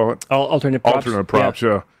 What do you call it? Alternate props. Alternate props,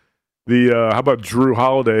 yeah. How about Drew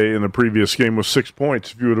Holiday in the previous game was 6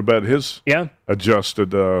 points? If you would have bet his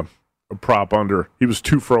adjusted prop under, he was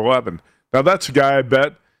 2 for 11. Now, that's a guy I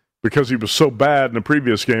bet because he was so bad in the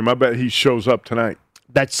previous game. I bet he shows up tonight.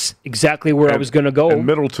 That's exactly where I was going to go. And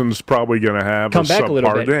Middleton's probably going to have come back a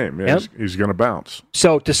little bit. Game. Yeah, he's going to bounce.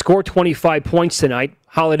 So to score 25 points tonight,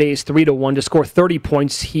 Holiday is 3-1. To score 30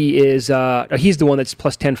 points, he's the one that's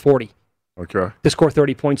plus 1040. Okay. To score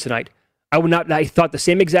 30 points tonight. I thought the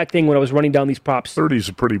same exact thing when I was running down these props. 30 is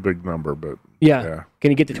a pretty big number, but yeah.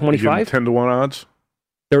 Can you get to 25? 10-1 odds?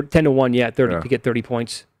 They're 10-1, yeah, 30 to get 30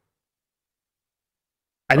 points.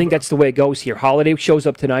 I think that's the way it goes here. Holiday shows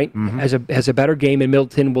up tonight, has a better game, and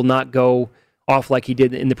Middleton will not go off like he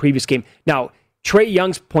did in the previous game. Now, Trae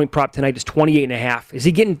Young's point prop tonight is 28.5. Is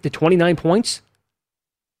he getting to 29 points?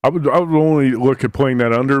 I would only look at playing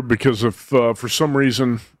that under because if for some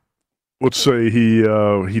reason, let's say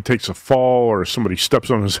he takes a fall or somebody steps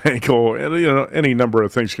on his ankle, and any number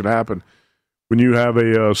of things can happen. When you have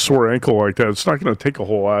a sore ankle like that, it's not going to take a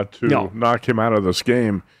whole lot to knock him out of this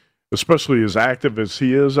game, especially as active as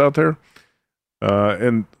he is out there.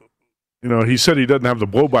 And he said he doesn't have the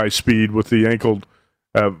blow-by speed with the ankle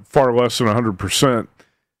at far less than 100%.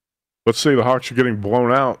 Let's say the Hawks are getting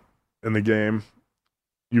blown out in the game.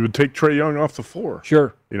 You would take Trae Young off the floor.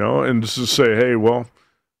 Sure. And just to say, hey, well,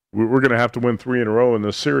 we're going to have to win 3 in a row in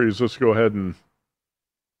this series. Let's just go ahead and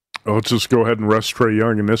rest Trae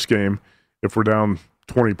Young in this game if we're down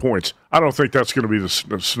 20 points. I don't think that's going to be the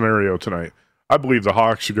scenario tonight. I believe the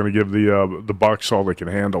Hawks are going to give the Bucks all they can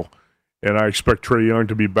handle, and I expect Trae Young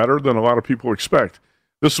to be better than a lot of people expect.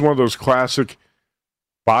 This is one of those classic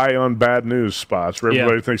buy on bad news spots where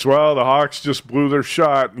everybody thinks, well, the Hawks just blew their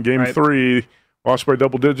shot in Game 3, lost by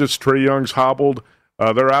double digits, Trae Young's hobbled,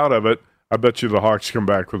 they're out of it. I bet you the Hawks come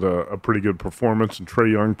back with a pretty good performance, and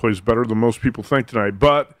Trae Young plays better than most people think tonight.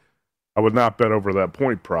 But I would not bet over that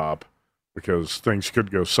point prop because things could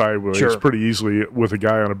go sideways pretty easily with a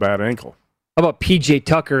guy on a bad ankle. How about P.J.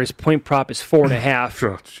 Tucker? His point prop is 4.5.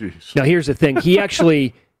 Oh, jeez. Now, here's the thing. He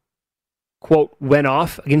actually, quote, went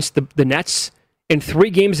off against the Nets. In 3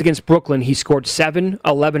 games against Brooklyn, he scored 7,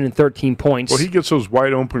 11, and 13 points. Well, he gets those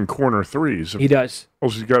wide-open corner threes. He does.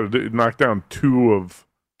 Also, he's got to knock down 2 of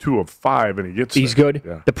 5, and he gets He's there. good.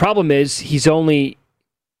 Yeah. The problem is he's only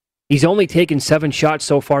taken 7 shots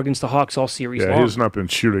so far against the Hawks all series long. Yeah, he's not been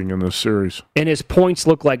shooting in this series. And his points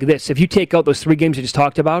look like this. If you take out those 3 games I just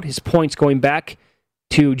talked about, his points going back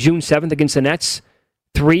to June 7th against the Nets,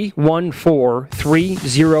 3-1-4,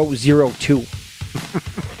 3-0-0-2.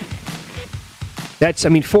 That's,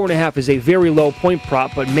 4.5 is a very low point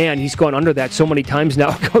prop, but man, he's gone under that so many times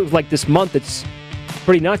now. Like this month, it's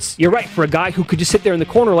pretty nuts. You're right, for a guy who could just sit there in the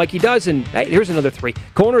corner like he does, and hey, here's another 3.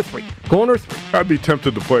 Corner 3. I'd be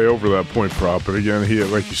tempted to play over that point prop, but again,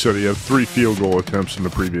 like you said, he had 3 field goal attempts in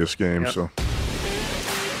the previous game. Yep. So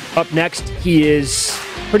up next, he is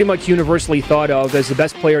pretty much universally thought of as the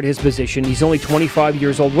best player at his position. He's only 25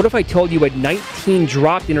 years old. What if I told you he had 19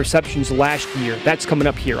 dropped interceptions last year? That's coming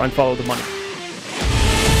up here on Follow the Money.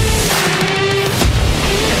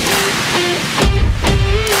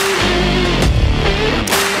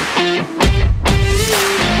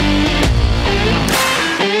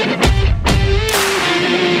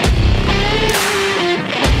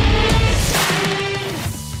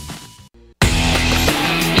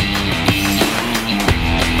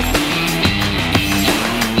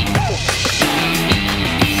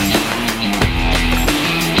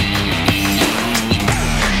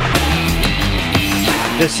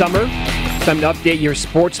 This summer, time to update your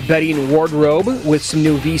sports betting wardrobe with some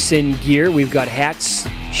new VSiN gear. We've got hats,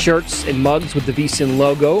 shirts, and mugs with the VSiN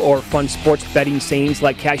logo, or fun sports betting sayings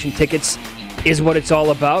like cash and tickets is what it's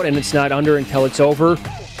all about, and it's not under until it's over.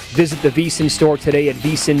 Visit the VSiN store today at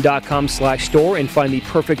vsin.com/store and find the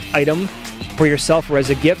perfect item for yourself or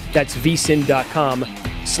as a gift. That's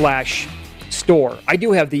vsin.com/store. I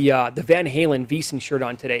do have the Van Halen VSiN shirt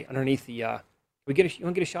on today underneath the... you want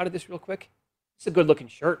to get a shot of this real quick? It's a good-looking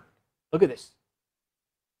shirt. Look at this.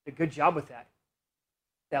 Did a good job with that.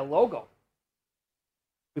 That logo.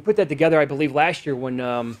 We put that together, I believe, last year when...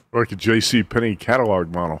 like a J.C. Penney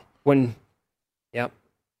catalog model. When, yeah.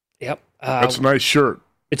 That's a nice shirt.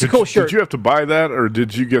 It's a cool shirt. Did you have to buy that, or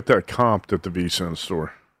did you get that comped at the VSiN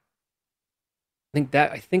store?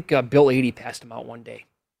 I think Bill 80 passed him out one day,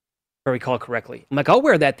 if I recall correctly. I'm like, I'll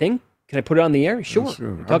wear that thing. Can I put it on the air? Sure.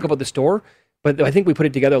 Talk about the store. But I think we put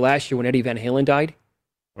it together last year when Eddie Van Halen died.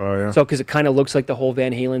 Oh, yeah. So, because it kind of looks like the whole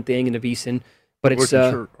Van Halen thing in the VSiN. But it's...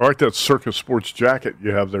 I like that Circus Sports jacket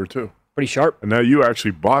you have there, too. Pretty sharp. And now you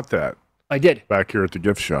actually bought that. I did. Back here at the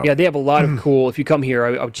gift shop. Yeah, they have a lot of cool... If you come here,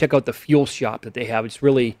 I would check out the fuel shop that they have. It's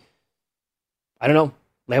really... I don't know.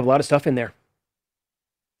 They have a lot of stuff in there.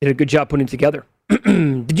 They did a good job putting it together.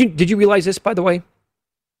 Did you realize this, by the way?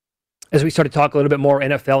 As we started talking a little bit more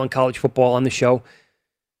NFL and college football on the show,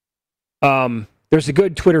 there's a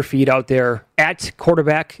good Twitter feed out there at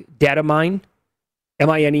quarterback data mine,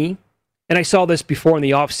 MINE. And I saw this before in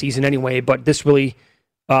the offseason anyway, but this really,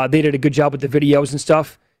 they did a good job with the videos and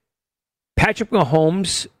stuff. Patrick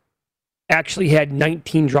Mahomes actually had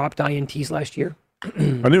 19 dropped INTs last year.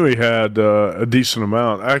 I knew he had a decent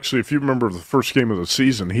amount. Actually, if you remember the first game of the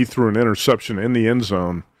season, he threw an interception in the end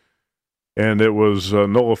zone, and it was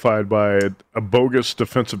nullified by a bogus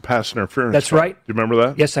defensive pass interference. That's right. Do you remember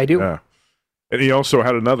that? Yes, I do. Yeah. And he also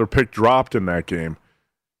had another pick dropped in that game.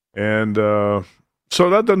 And so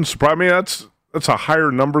that doesn't surprise me. That's a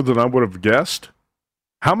higher number than I would have guessed.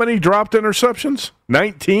 How many dropped interceptions?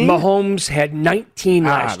 19? Mahomes had 19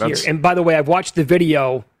 last year. And by the way, I've watched the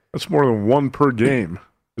video. That's more than one per game.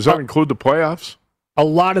 Does that include the playoffs? A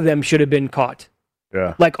lot of them should have been caught.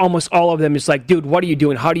 Yeah. Like almost all of them. It's like, dude, what are you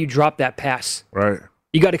doing? How do you drop that pass? Right.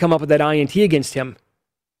 You got to come up with that INT against him.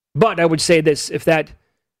 But I would say this, if that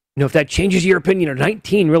changes your opinion of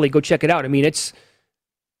 19, really go check it out. I mean, it's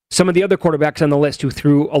some of the other quarterbacks on the list who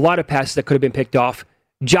threw a lot of passes that could have been picked off.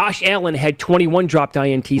 Josh Allen had 21 dropped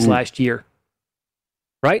INTs last year.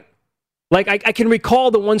 Right? Like, I can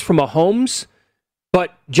recall the ones from Mahomes,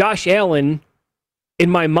 but Josh Allen,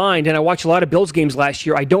 in my mind, and I watched a lot of Bills games last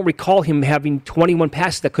year, I don't recall him having 21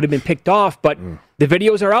 passes that could have been picked off, but the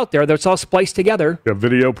videos are out there. That's all spliced together. Got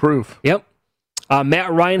video proof. Yep.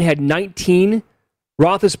 Matt Ryan had 19,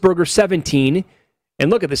 Roethlisberger 17,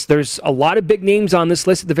 and look at this. There's a lot of big names on this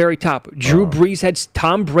list at the very top. Drew Brees had,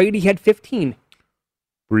 Tom Brady had 15.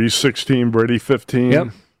 Brees 16, Brady 15. Yep.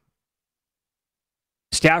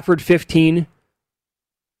 Stafford 15.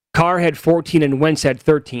 Carr had 14 and Wentz had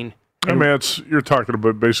 13. I mean, you're talking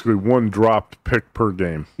about basically one dropped pick per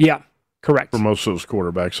game. Yeah, correct. For most of those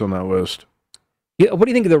quarterbacks on that list. Yeah, what do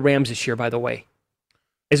you think of the Rams this year, by the way,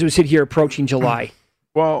 as we sit here approaching July?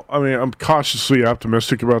 Well, I mean, I'm cautiously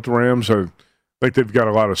optimistic about the Rams. I think they've got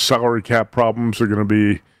a lot of salary cap problems. They're going to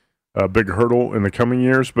be a big hurdle in the coming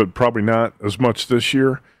years, but probably not as much this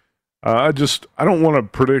year. I don't want to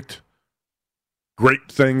predict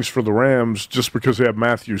great things for the Rams just because they have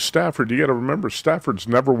Matthew Stafford. You got to remember, Stafford's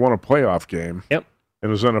never won a playoff game in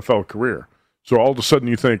his NFL career. So all of a sudden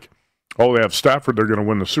you think, oh, they have Stafford, they're going to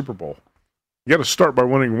win the Super Bowl. You got to start by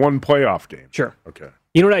winning one playoff game. Sure. Okay.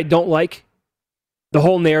 You know what I don't like? The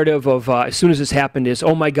whole narrative of as soon as this happened is,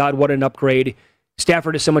 oh my God, what an upgrade.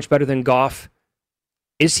 Stafford is so much better than Goff.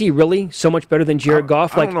 Is he really so much better than Jared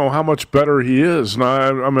Goff? I don't know how much better he is.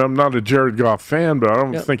 Now, I mean, I'm not a Jared Goff fan, but I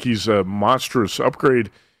don't think he's a monstrous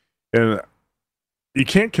upgrade. And you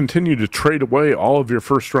can't continue to trade away all of your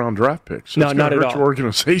first-round draft picks. No, not at all. Your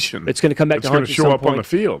organization. It's going to come back to haunt you. It's going to show up on the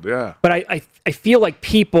field, yeah. But I feel like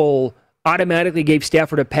people automatically gave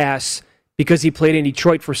Stafford a pass because he played in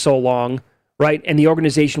Detroit for so long, right? And the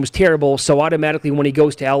organization was terrible, so automatically when he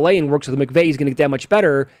goes to L.A. and works with McVay, he's going to get that much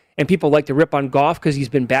better. And people like to rip on Goff because he's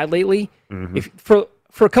been bad lately. Mm-hmm.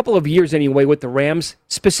 For a couple of years anyway with the Rams,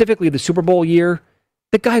 specifically the Super Bowl year,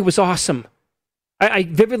 the guy was awesome. I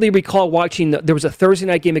vividly recall watching, there was a Thursday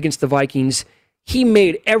night game against the Vikings. He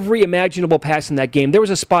made every imaginable pass in that game. There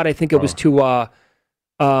was a spot, I think it was to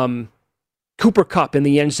Cooper Kupp in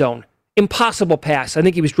the end zone. Impossible pass. I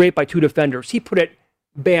think he was draped by two defenders. He put it,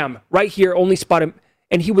 bam, right here, only spot him.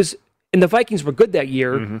 And the Vikings were good that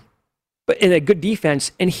year, but in a good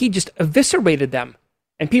defense, and he just eviscerated them.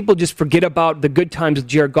 And people just forget about the good times with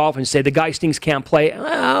Jared Goff and say, the guy stinks, can't play.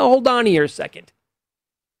 Hold on here a second.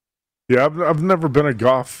 Yeah, I've never been a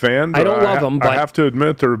Goff fan. But I don't love him, but I have to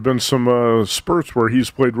admit there have been some spurts where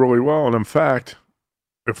he's played really well. And in fact,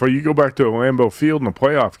 if you go back to Lambeau Field in the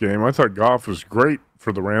playoff game, I thought Goff was great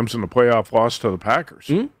for the Rams in the playoff loss to the Packers.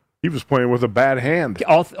 Mm-hmm. He was playing with a bad hand.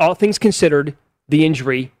 All things considered, the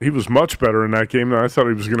injury. He was much better in that game than I thought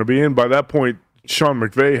he was going to be in. By that point, Sean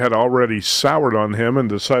McVay had already soured on him and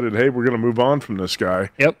decided, hey, we're going to move on from this guy.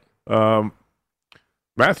 Yep.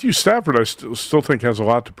 Matthew Stafford, I still think, has a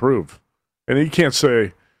lot to prove. And you can't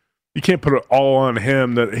say, you can't put it all on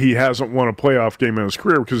him that he hasn't won a playoff game in his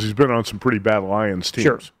career because he's been on some pretty bad Lions teams.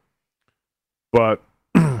 Sure. But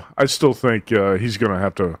I still think he's going to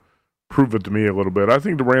have to prove it to me a little bit. I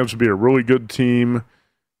think the Rams would be a really good team,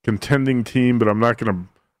 contending team, but I'm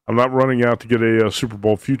not running out to get a Super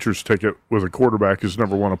Bowl futures ticket with a quarterback who's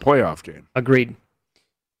never won a playoff game. Agreed.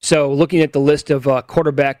 So looking at the list of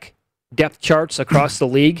quarterback depth charts across the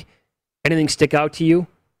league, anything stick out to you?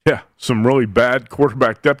 Yeah, some really bad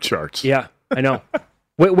quarterback depth charts. Yeah, I know.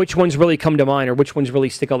 Which ones really come to mind, or which ones really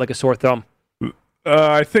stick out like a sore thumb?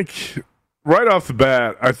 I think right off the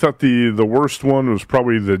bat, I thought the worst one was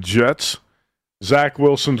probably the Jets. Zach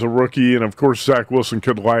Wilson's a rookie, and of course Zach Wilson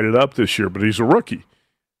could light it up this year, but he's a rookie.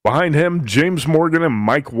 Behind him, James Morgan and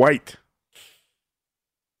Mike White.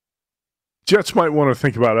 Jets might want to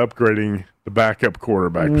think about upgrading the backup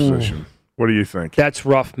quarterback position. What do you think? That's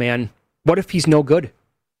rough, man. What if he's no good?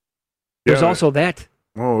 There's also that.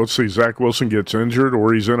 Oh, let's see. Zach Wilson gets injured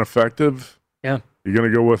or he's ineffective. Yeah. You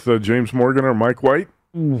going to go with James Morgan or Mike White?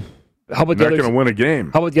 How about Not going to win a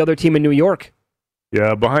game. How about the other team in New York?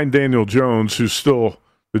 Yeah, behind Daniel Jones, who's still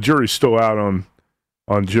the jury's still out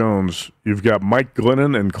on Jones. You've got Mike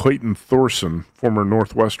Glennon and Clayton Thorson, former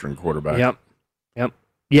Northwestern quarterback. Yep.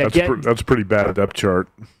 Yeah, that's a pretty bad depth chart.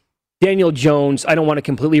 Daniel Jones, I don't want to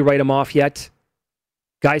completely write him off yet.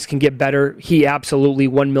 Guys can get better. He absolutely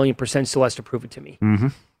 1,000,000% still has to prove it to me. Mm-hmm.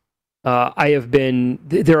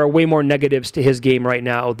 There are way more negatives to his game right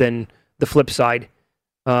now than the flip side.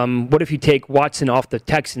 What if you take Watson off the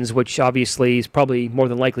Texans, which obviously is probably more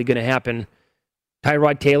than likely going to happen?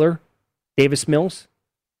 Tyrod Taylor, Davis Mills?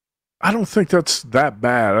 I don't think that's that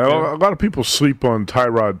bad. A lot of people sleep on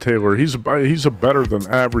Tyrod Taylor. He's a better than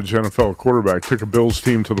average NFL quarterback. Took a Bills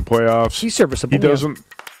team to the playoffs. He's serviceable. He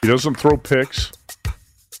doesn't throw picks.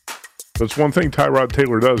 That's one thing Tyrod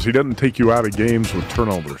Taylor does. He doesn't take you out of games with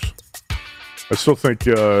turnovers. I still think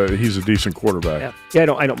he's a decent quarterback. Yeah,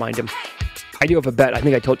 I don't mind him. I do have a bet. I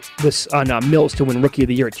think I told this on Mills to win Rookie of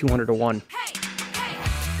the Year at 200-1.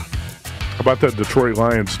 How about that Detroit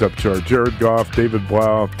Lions depth chart? Jared Goff, David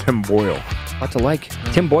Blau, Tim Boyle. Lots to like.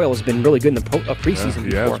 Tim Boyle has been really good in the preseason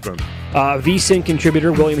before. Has been. VSiN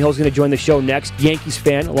contributor William Hill is going to join the show next. Yankees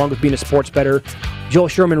fan, along with being a sports bettor. Joel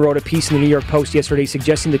Sherman wrote a piece in the New York Post yesterday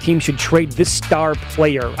suggesting the team should trade this star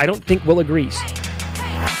player. I don't think Will agrees.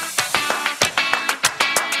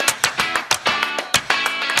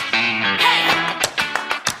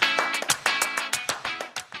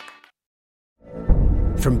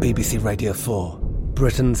 From BBC Radio 4,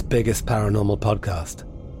 Britain's biggest paranormal podcast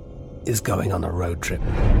is going on a road trip.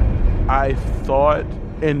 I thought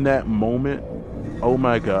in that moment, oh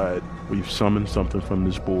my God, we've summoned something from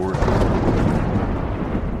this board.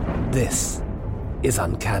 This is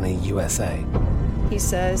Uncanny USA. He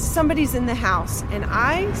says, somebody's in the house, and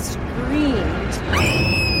I screamed.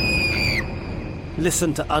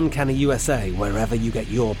 Listen to Uncanny USA wherever you get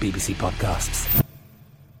your BBC podcasts,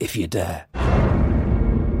 if you dare.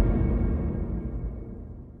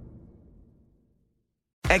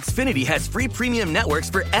 Xfinity has free premium networks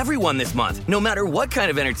for everyone this month, no matter what kind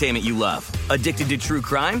of entertainment you love. Addicted to true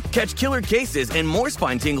crime? Catch killer cases and more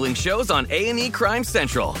spine-tingling shows on A&E Crime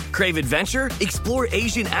Central. Crave adventure? Explore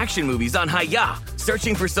Asian action movies on Hi-YAH.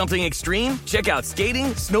 Searching for something extreme? Check out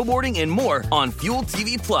skating, snowboarding, and more on Fuel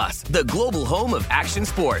TV Plus, the global home of action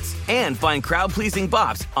sports. And find crowd-pleasing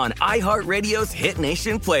bops on iHeartRadio's Hit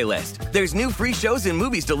Nation playlist. There's new free shows and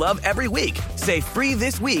movies to love every week. Say free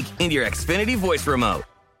this week in your Xfinity voice remote.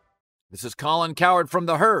 This is Colin Cowherd from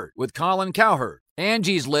The Herd with Colin Cowherd.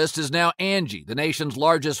 Angie's List is now Angie, the nation's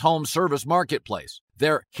largest home service marketplace.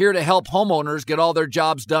 They're here to help homeowners get all their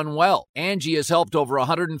jobs done well. Angie has helped over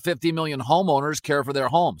 150 million homeowners care for their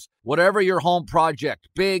homes. Whatever your home project,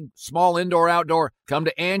 big, small, indoor, outdoor, come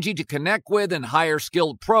to Angie to connect with and hire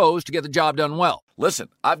skilled pros to get the job done well. Listen,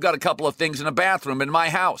 I've got a couple of things in a bathroom in my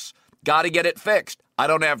house. Got to get it fixed. I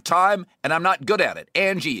don't have time, and I'm not good at it.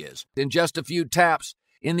 Angie is. In just a few taps,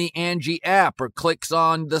 in the Angie app or clicks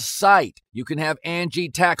on the site, you can have Angie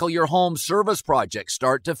tackle your home service project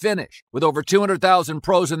start to finish. With over 200,000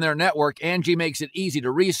 pros in their network, Angie makes it easy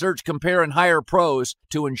to research, compare, and hire pros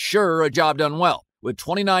to ensure a job done well. With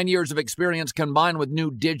 29 years of experience combined with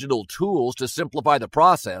new digital tools to simplify the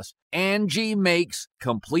process, Angie makes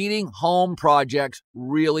completing home projects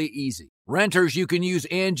really easy. Renters, you can use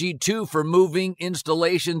Angie too for moving,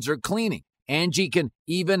 installations, or cleaning. Angie can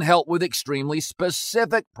even help with extremely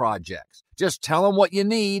specific projects. Just tell them what you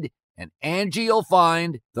need, and Angie will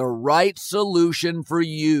find the right solution for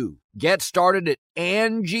you. Get started at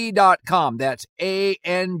Angie.com. That's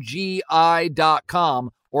ANGI.com,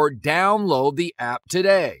 or download the app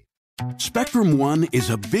today. Spectrum One is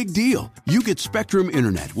a big deal. You get Spectrum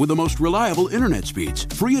Internet with the most reliable internet speeds,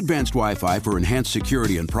 free advanced Wi-Fi for enhanced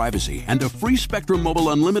security and privacy, and a free Spectrum Mobile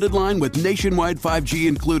Unlimited line with nationwide 5G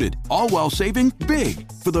included, all while saving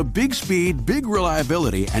big. For the big speed, big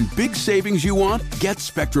reliability, and big savings you want, get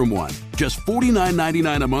Spectrum One. Just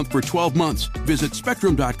 $49.99 a month for 12 months. Visit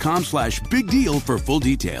spectrum.com/big deal for full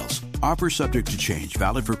details. Offer subject to change.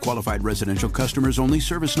 Valid for qualified residential customers only.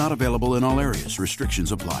 Service not available in all areas.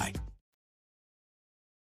 Restrictions apply.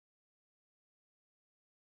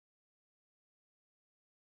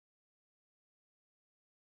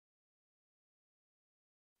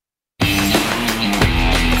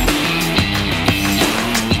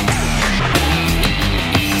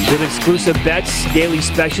 With exclusive bets, daily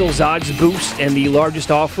specials, odds boost, and the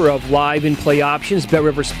largest offer of live and play options,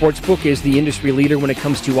 BetRivers Sportsbook is the industry leader when it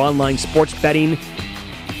comes to online sports betting.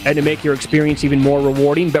 And to make your experience even more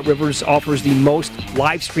rewarding, BetRivers offers the most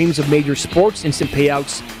live streams of major sports, instant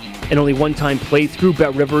payouts, and only one-time playthrough.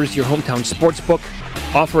 BetRivers, your hometown sportsbook.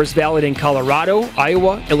 Offer is valid in Colorado,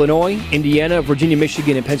 Iowa, Illinois, Indiana, Virginia,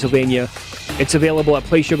 Michigan, and Pennsylvania. It's available at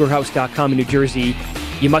PlaySugarHouse.com in New Jersey.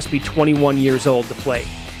 You must be 21 years old to play.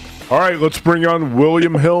 All right, let's bring on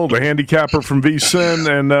William Hill, the handicapper from VSiN,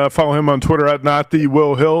 and follow him on Twitter at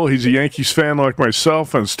 @NotTheWillHill. He's a Yankees fan like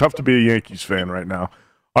myself, and it's tough to be a Yankees fan right now.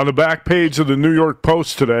 On the back page of the New York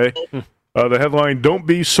Post today, the headline, "Don't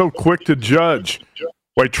be so quick to judge.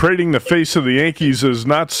 Why trading the face of the Yankees is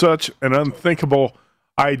not such an unthinkable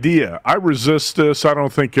idea." I resist this. I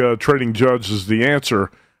don't think trading Judge is the answer.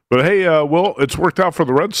 But, hey, Will, it's worked out for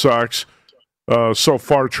the Red Sox so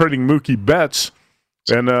far, trading Mookie Betts.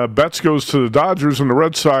 And Betts goes to the Dodgers, and the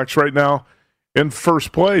Red Sox right now in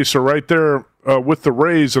first place are right there with the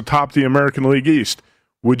Rays atop the American League East.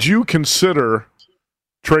 Would you consider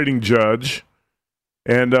trading Judge,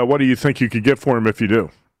 and what do you think you could get for him if you do?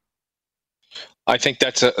 I think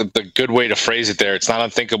that's a good way to phrase it there. It's not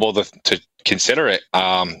unthinkable to consider it.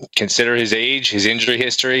 Consider his age, his injury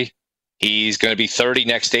history. He's going to be 30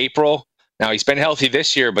 next April. Now, he's been healthy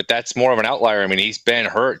this year, but that's more of an outlier. I mean, he's been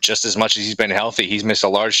hurt just as much as he's been healthy. He's missed a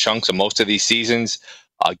large chunks of most of these seasons.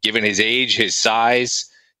 Given his age, his size,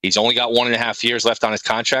 he's only got 1.5 years left on his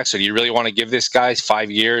contract. So do you really want to give this guy 5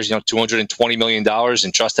 years, $220 million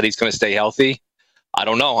and trust that he's going to stay healthy? I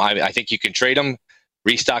don't know. I think you can trade him,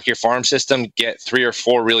 restock your farm system, get 3 or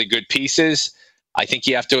 4 really good pieces. I think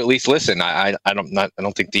you have to at least listen. I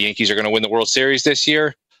don't think the Yankees are going to win the World Series this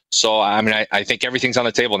year. So, I mean, I think everything's on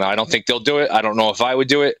the table now. I don't think they'll do it. I don't know if I would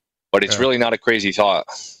do it, but it's really not a crazy thought.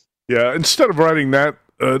 Yeah, instead of writing that,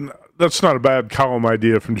 that's not a bad column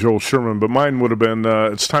idea from Joel Sherman, but mine would have been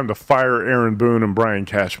it's time to fire Aaron Boone and Brian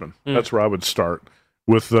Cashman. That's where I would start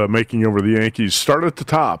with making over the Yankees. Start at the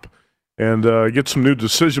top and get some new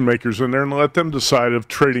decision makers in there and let them decide if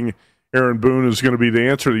trading Aaron Boone is going to be the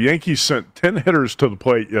answer. The Yankees sent 10 hitters to the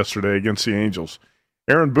plate yesterday against the Angels.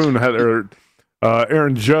 Aaron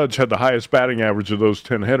Judge had the highest batting average of those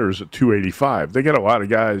 10 hitters at 285. They got a lot of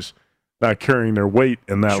guys not carrying their weight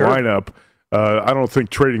in that lineup. I don't think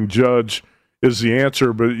trading Judge is the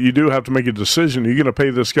answer, but you do have to make a decision. You're going to pay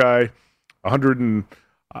this guy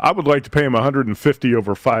I would like to pay him $150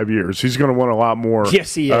 over 5 years. He's going to want a lot more.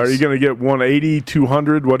 Yes, he is. Are you going to get $180,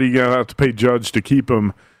 $200? What are you going to have to pay Judge to keep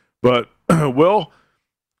him? But, Will,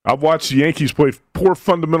 I've watched the Yankees play poor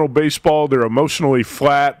fundamental baseball. They're emotionally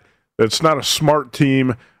flat. It's not a smart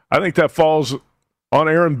team. I think that falls on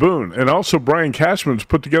Aaron Boone. And also Brian Cashman's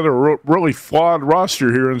put together a really flawed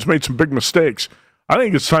roster here and has made some big mistakes. I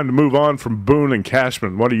think it's time to move on from Boone and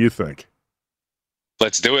Cashman. What do you think?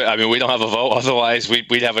 Let's do it. I mean, we don't have a vote. Otherwise,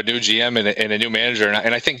 we'd have a new GM and a new manager.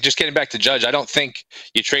 And I think just getting back to Judge, I don't think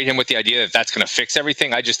you trade him with the idea that that's going to fix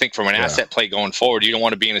everything. I just think from an asset play going forward, you don't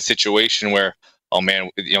want to be in a situation where, oh man,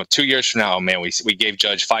 2 years from now, man, we gave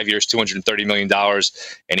Judge 5 years, $230 million,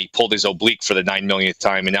 and he pulled his oblique for the 9 millionth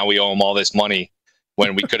time, and now we owe him all this money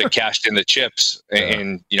when we could have cashed in the chips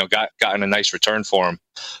and gotten a nice return for him.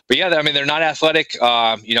 But yeah, I mean, they're not athletic.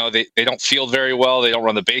 They don't field very well. They don't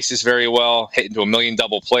run the bases very well. Hit into a million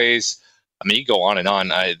double plays. I mean, you go on and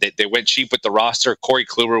on. They went cheap with the roster. Corey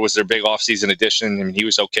Kluber was their big offseason addition. I mean, he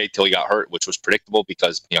was okay till he got hurt, which was predictable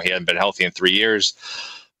because he hadn't been healthy in 3 years.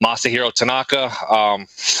 Masahiro Tanaka,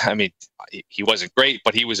 I mean, he wasn't great,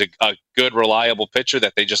 but he was a good, reliable pitcher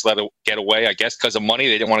that they just let it get away, I guess, because of money.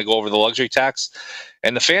 They didn't want to go over the luxury tax.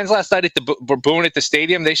 And the fans last night were booing at the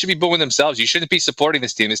stadium. They should be booing themselves. You shouldn't be supporting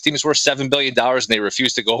this team. This team is worth $7 billion, and they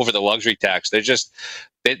refuse to go over the luxury tax. They're just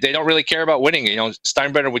they don't really care about winning.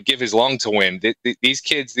 Steinbrenner would give his lung to win. These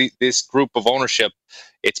kids, this group of ownership,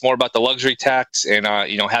 it's more about the luxury tax and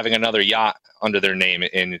having another yacht under their name,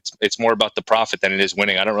 and it's more about the profit than it is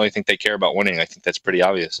winning. I don't really think they care about winning. I think that's pretty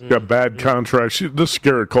obvious. Got bad contracts. This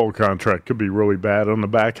Garrett Cole contract could be really bad on the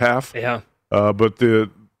back half. Yeah. But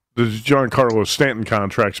the Giancarlo Stanton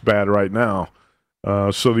contract's bad right now.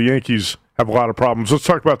 So the Yankees have a lot of problems. Let's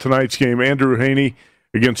talk about tonight's game. Andrew Heaney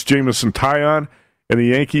against Jameson Taillon. And the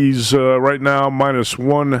Yankees right now minus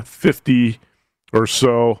 150 or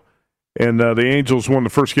so. And the Angels won the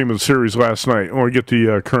first game of the series last night. I want to get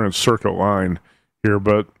the current circuit line here,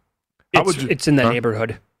 but it's in that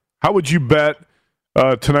neighborhood. How would you bet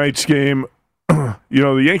tonight's game? The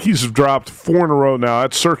Yankees have dropped 4 in a row now.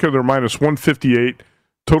 At circa, they're minus 158.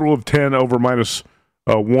 Total of 10 over minus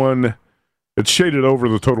 1. It's shaded over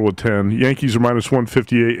the total of 10. Yankees are minus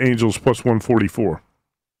 158. Angels plus 144.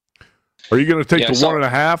 Are you going to take the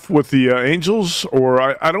 1.5 with the Angels, or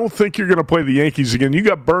I don't think you're going to play the Yankees again. You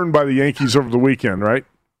got burned by the Yankees over the weekend, right?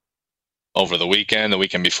 Over the weekend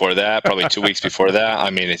before that, probably 2 weeks before that.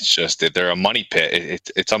 I mean, it's just they're a money pit.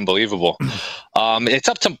 It's unbelievable. It's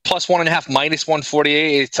up to plus 1.5, minus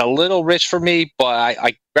 148. It's a little rich for me, but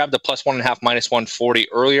I grabbed the plus 1.5, minus 140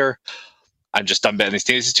 earlier. I'm just done betting these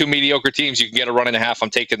teams. This is 2 mediocre teams. You can get a 1.5. I'm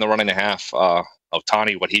taking the 1.5.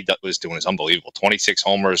 Ohtani, what he was doing is unbelievable. 26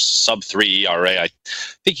 homers, sub-3 ERA. I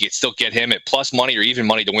think you could still get him at plus money or even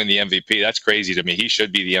money to win the MVP. That's crazy to me. He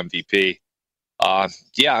should be the MVP.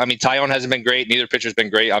 Taillon hasn't been great. Neither pitcher's been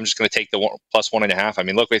great. I'm just going to take the plus 1.5. I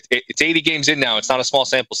mean, look, it's 80 games in now. It's not a small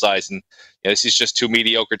sample size. And this is just 2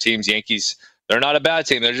 mediocre teams. Yankees, they're not a bad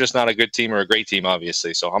team. They're just not a good team or a great team,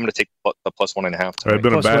 obviously. So I'm going to take the plus 1.5. They've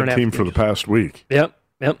been a bad team for the past week. Yep.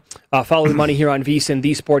 Follow the money here on VSiN,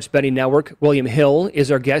 the Sports Betting Network. William Hill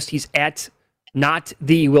is our guest. He's at not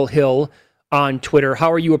the Will Hill on Twitter.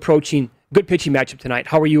 How are you approaching good pitching matchup tonight?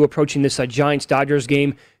 How are you approaching this Giants-Dodgers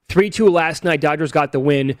game? 3-2 last night. Dodgers got the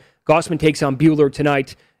win. Gausman takes on Buehler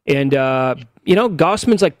tonight. And,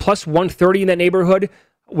 Gausman's like plus 130 in that neighborhood.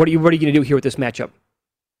 What are you going to do here with this matchup?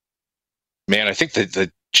 Man, I think that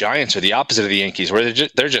the Giants are the opposite of the Yankees, where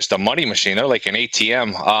they're just a money machine. They're like an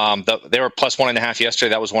ATM. They were plus 1.5 yesterday.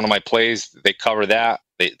 That was one of my plays. They cover that.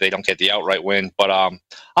 They don't get the outright win. But I'm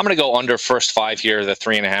going to go under first 5 here, the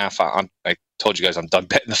 3.5. I told you guys I'm done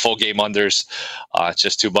betting the full game unders. It's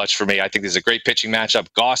just too much for me. I think this is a great pitching matchup.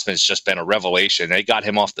 Gausman's just been a revelation. They got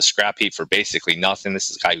him off the scrap heap for basically nothing. This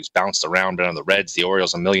is a guy who's bounced around, been on the Reds, the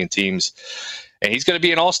Orioles, a million teams. And he's going to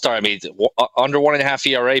be an all-star. I mean, under 1.5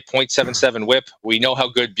 ERA, 0.77 whip. We know how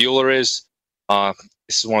good Buehler is.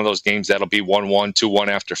 This is one of those games that'll be 1-1, 2-1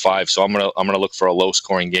 after 5. So I'm gonna look for a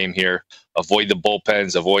low-scoring game here. Avoid the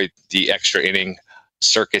bullpens, avoid the extra inning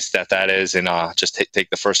circus that is, and just take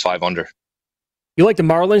the first 5 under. You like the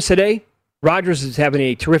Marlins today? Rogers is having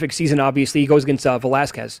a terrific season, obviously. He goes against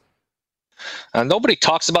Velasquez. Nobody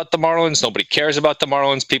talks about the Marlins. Nobody cares about the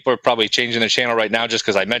Marlins. People are probably changing the channel right now just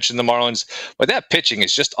because I mentioned the Marlins. But that pitching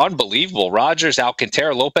is just unbelievable. Rogers,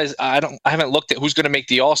 Alcantara, Lopez. I haven't looked at who's going to make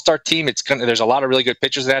the All-Star team. There's a lot of really good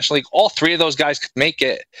pitchers in the National League. All 3 of those guys could make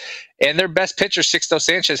it. And their best pitcher, Sixto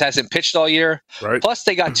Sanchez, hasn't pitched all year. Right. Plus,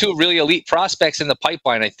 they got 2 really elite prospects in the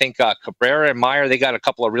pipeline. I think Cabrera and Meyer, they got a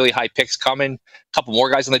couple of really high picks coming. A couple more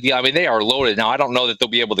guys on the deal. I mean, they are loaded. Now, I don't know that they'll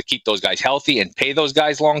be able to keep those guys healthy and pay those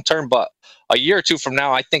guys long-term, but a year or 2 from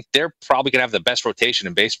now, I think they're probably going to have the best rotation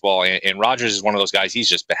in baseball. And Rogers is one of those guys. He's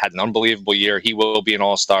just had an unbelievable year. He will be an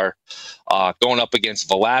all-star. Going up against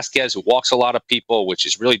Velasquez, who walks a lot of people, which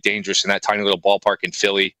is really dangerous in that tiny little ballpark in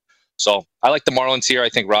Philly. So I like the Marlins here. I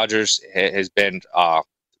think Rogers has been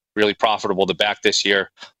really profitable to back this year.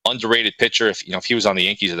 Underrated pitcher. If he was on the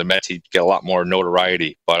Yankees or the Mets, he'd get a lot more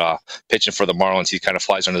notoriety. But pitching for the Marlins, he kind of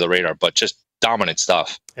flies under the radar. But just dominant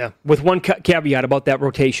stuff. Yeah. With one caveat about that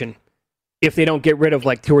rotation. If they don't get rid of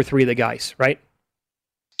like 2 or 3 of the guys, right?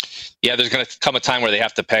 Yeah, there's going to come a time where they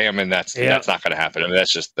have to pay them, and that's not going to happen. I mean,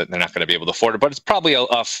 that's just they're not going to be able to afford it. But it's probably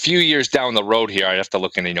a few years down the road here. I'd have to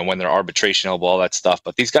look into when they're arbitration eligible, all that stuff.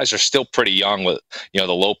 But these guys are still pretty young with the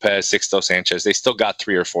Lopez, Sixto Sanchez. They still got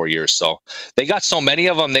 3 or 4 years, so they got so many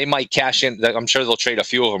of them. They might cash in. I'm sure they'll trade a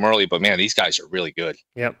few of them early. But man, these guys are really good.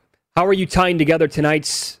 Yep. How are you tying together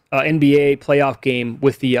tonight's NBA playoff game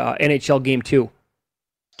with the NHL game 2?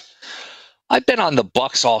 I've been on the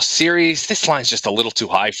Bucks all series. This line's just a little too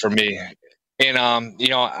high for me. And,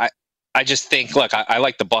 I just think, look, I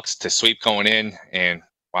like the Bucks to sweep going in. And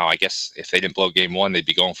wow, I guess if they didn't blow game one, they'd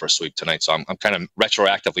be going for a sweep tonight. So I'm kind of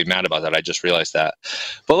retroactively mad about that. I just realized that.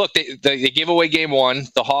 But look, they gave away game one.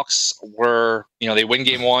 The Hawks were, they win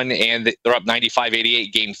game one and they're up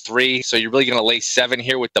 95-88 game three. So you're really going to lay 7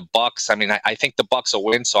 here with the Bucks. I mean, I think the Bucks will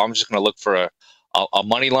win. So I'm just going to look for a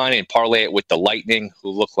money line and parlay it with the Lightning,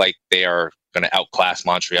 who look like they are going to outclass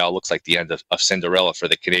Montreal. Looks like the end of Cinderella for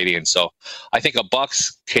the Canadians. So I think a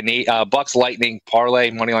Bucks Lightning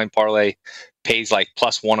parlay, money line parlay, pays like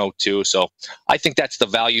plus 102. So I think that's the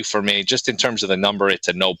value for me. Just in terms of the number, it's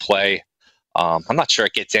a no play. I'm not sure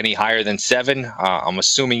it gets any higher than 7. I'm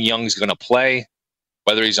assuming Young's going to play,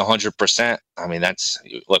 whether he's 100%. I mean,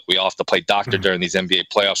 we all have to play doctor during these NBA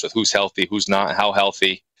playoffs with who's healthy, who's not, how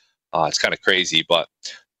healthy. It's kind of crazy. But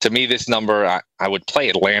to me, this number, I would play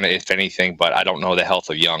Atlanta if anything, but I don't know the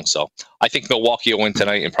health of Young. So I think Milwaukee will win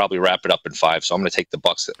tonight and probably wrap it up in 5. So I'm going to take the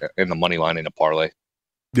Bucks in the money line in a parlay.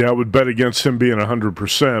 Yeah, I would bet against him being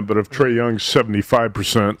 100%, but if Trae Young's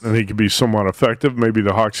 75% and he could be somewhat effective, maybe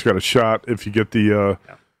the Hawks got a shot if you get the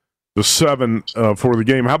 7 for the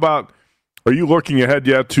game. How about, are you looking ahead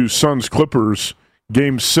yet to Suns-Clippers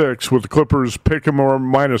Game 6 with the Clippers pick 'em or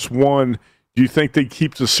 -1? Do you think they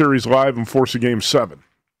keep the series live and force a Game 7?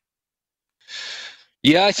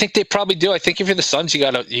 Yeah, I think they probably do. I think if you're the Suns, you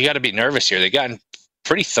gotta be nervous here. They gotten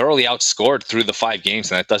pretty thoroughly outscored through the 5 games,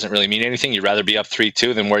 and that doesn't really mean anything. You'd rather be up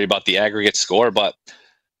 3-2 than worry about the aggregate score. But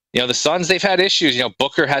the Suns, they've had issues.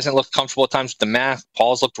 Booker hasn't looked comfortable at times with the math.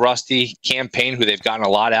 Paul's looked rusty. Cam Payne, who they've gotten a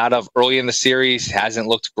lot out of early in the series, hasn't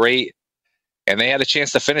looked great. And they had a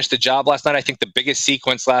chance to finish the job last night. I think the biggest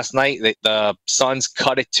sequence last night, the Suns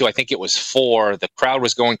cut it to, I think it was 4. The crowd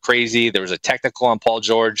was going crazy. There was a technical on Paul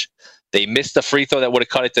George. They missed the free throw that would have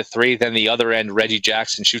cut it to 3. Then the other end, Reggie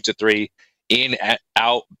Jackson shoots a 3. In,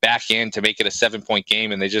 out, back in to make it a 7-point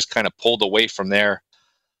game, and they just kind of pulled away from there.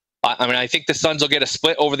 I mean, I think the Suns will get a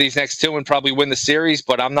split over these next 2 and probably win the series,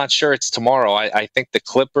 but I'm not sure it's tomorrow. I think the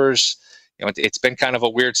Clippers, it's been kind of a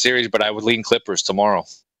weird series, but I would lean Clippers tomorrow.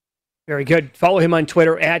 Very good. Follow him on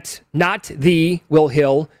Twitter at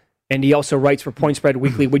 @NotTheWillHill, and he also writes for Point Spread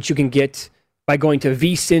Weekly, which you can get by going to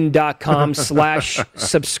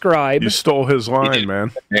vsin.com/subscribe. You stole his line,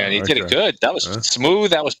 man. Yeah, he did it good. That was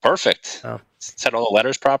smooth. That was perfect. Said all the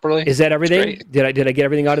letters properly. Is that everything? Did I get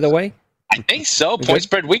everything out of the way? I think so. Point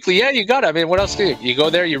Spread Weekly. Yeah, you got it. I mean, what else do you? You go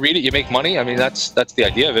there, you read it, you make money. I mean, that's the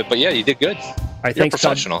idea of it. But yeah, you did good. All right, thanks,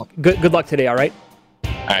 professional. Good luck today, all right?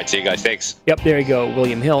 All right, see you guys. Thanks. Yep, there you go,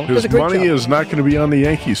 William Hill. His money is not going to be on the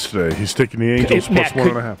Yankees today. He's taking the Angels plus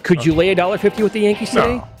 1.5. Could you lay $1.50 with the Yankees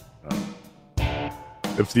today? No.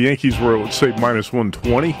 If the Yankees were, let's say,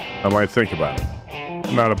 -120, I might think about it.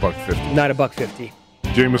 Not $1.50. Not $1.50.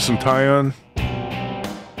 Jameson Taillon.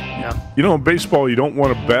 No. In baseball, you don't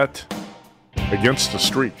want to bet against the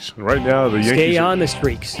streaks. Right now, the Yankees stay on the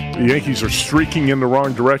streaks. The Yankees are streaking in the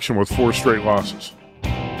wrong direction with 4 straight losses.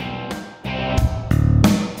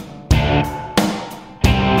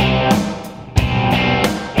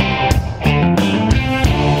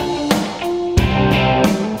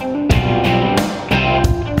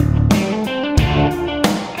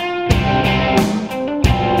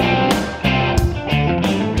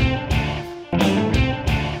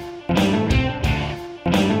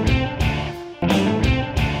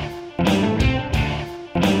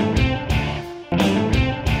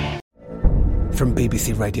 From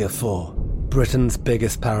BBC Radio 4, Britain's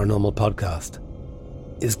biggest paranormal podcast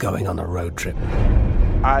is going on a road trip.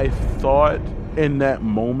 I thought in that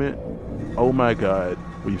moment, oh my God,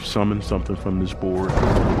 we've summoned something from this board.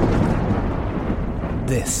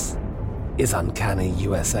 This is Uncanny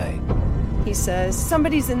USA. He says,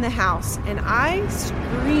 somebody's in the house, and I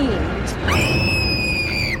screamed.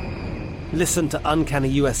 Listen to Uncanny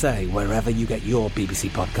USA wherever you get your BBC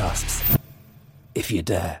podcasts, if you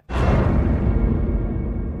dare.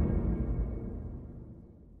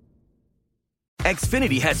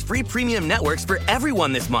 Xfinity has free premium networks for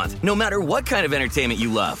everyone this month, no matter what kind of entertainment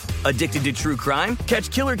you love. Addicted to true crime?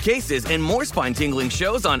 Catch killer cases and more spine-tingling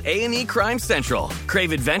shows on A&E Crime Central.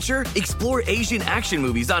 Crave adventure? Explore Asian action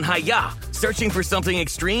movies on Hi-YAH. Searching for something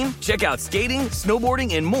extreme? Check out skating,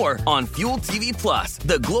 snowboarding, and more on Fuel TV Plus,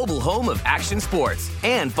 the global home of action sports.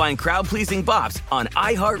 And find crowd-pleasing bops on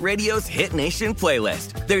iHeartRadio's Hit Nation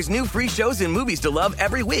playlist. There's new free shows and movies to love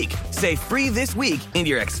every week. Say free this week in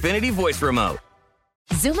your Xfinity voice remote.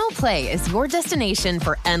 Xumo Play is your destination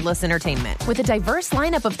for endless entertainment. With a diverse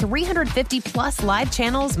lineup of 350 plus live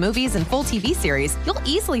channels, movies, and full TV series, you'll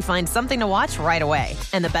easily find something to watch right away.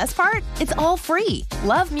 And the best part? It's all free.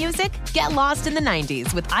 Love music? Get lost in the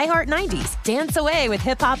 90s with iHeart 90s, dance away with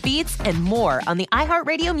hip-hop beats, and more on the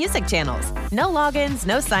iHeartRadio music channels. No logins,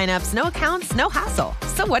 no signups, no accounts, no hassle.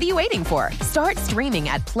 So what are you waiting for? Start streaming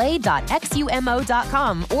at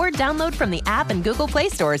play.xumo.com or download from the app and Google Play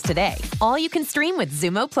stores today. All you can stream with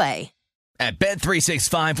Xumo Play. At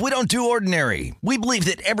Bet365, we don't do ordinary. We believe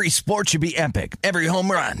that every sport should be epic. Every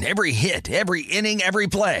home run, every hit, every inning, every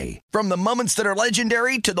play. From the moments that are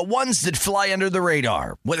legendary to the ones that fly under the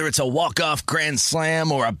radar. Whether it's a walk-off grand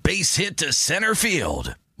slam or a base hit to center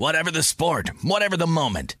field. Whatever the sport, whatever the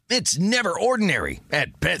moment, it's never ordinary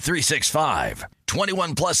at Bet365.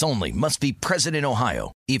 21 plus only. Must be present in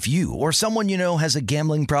Ohio. If you or someone you know has a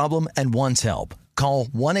gambling problem and wants help, call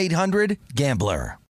 1-800-GAMBLER.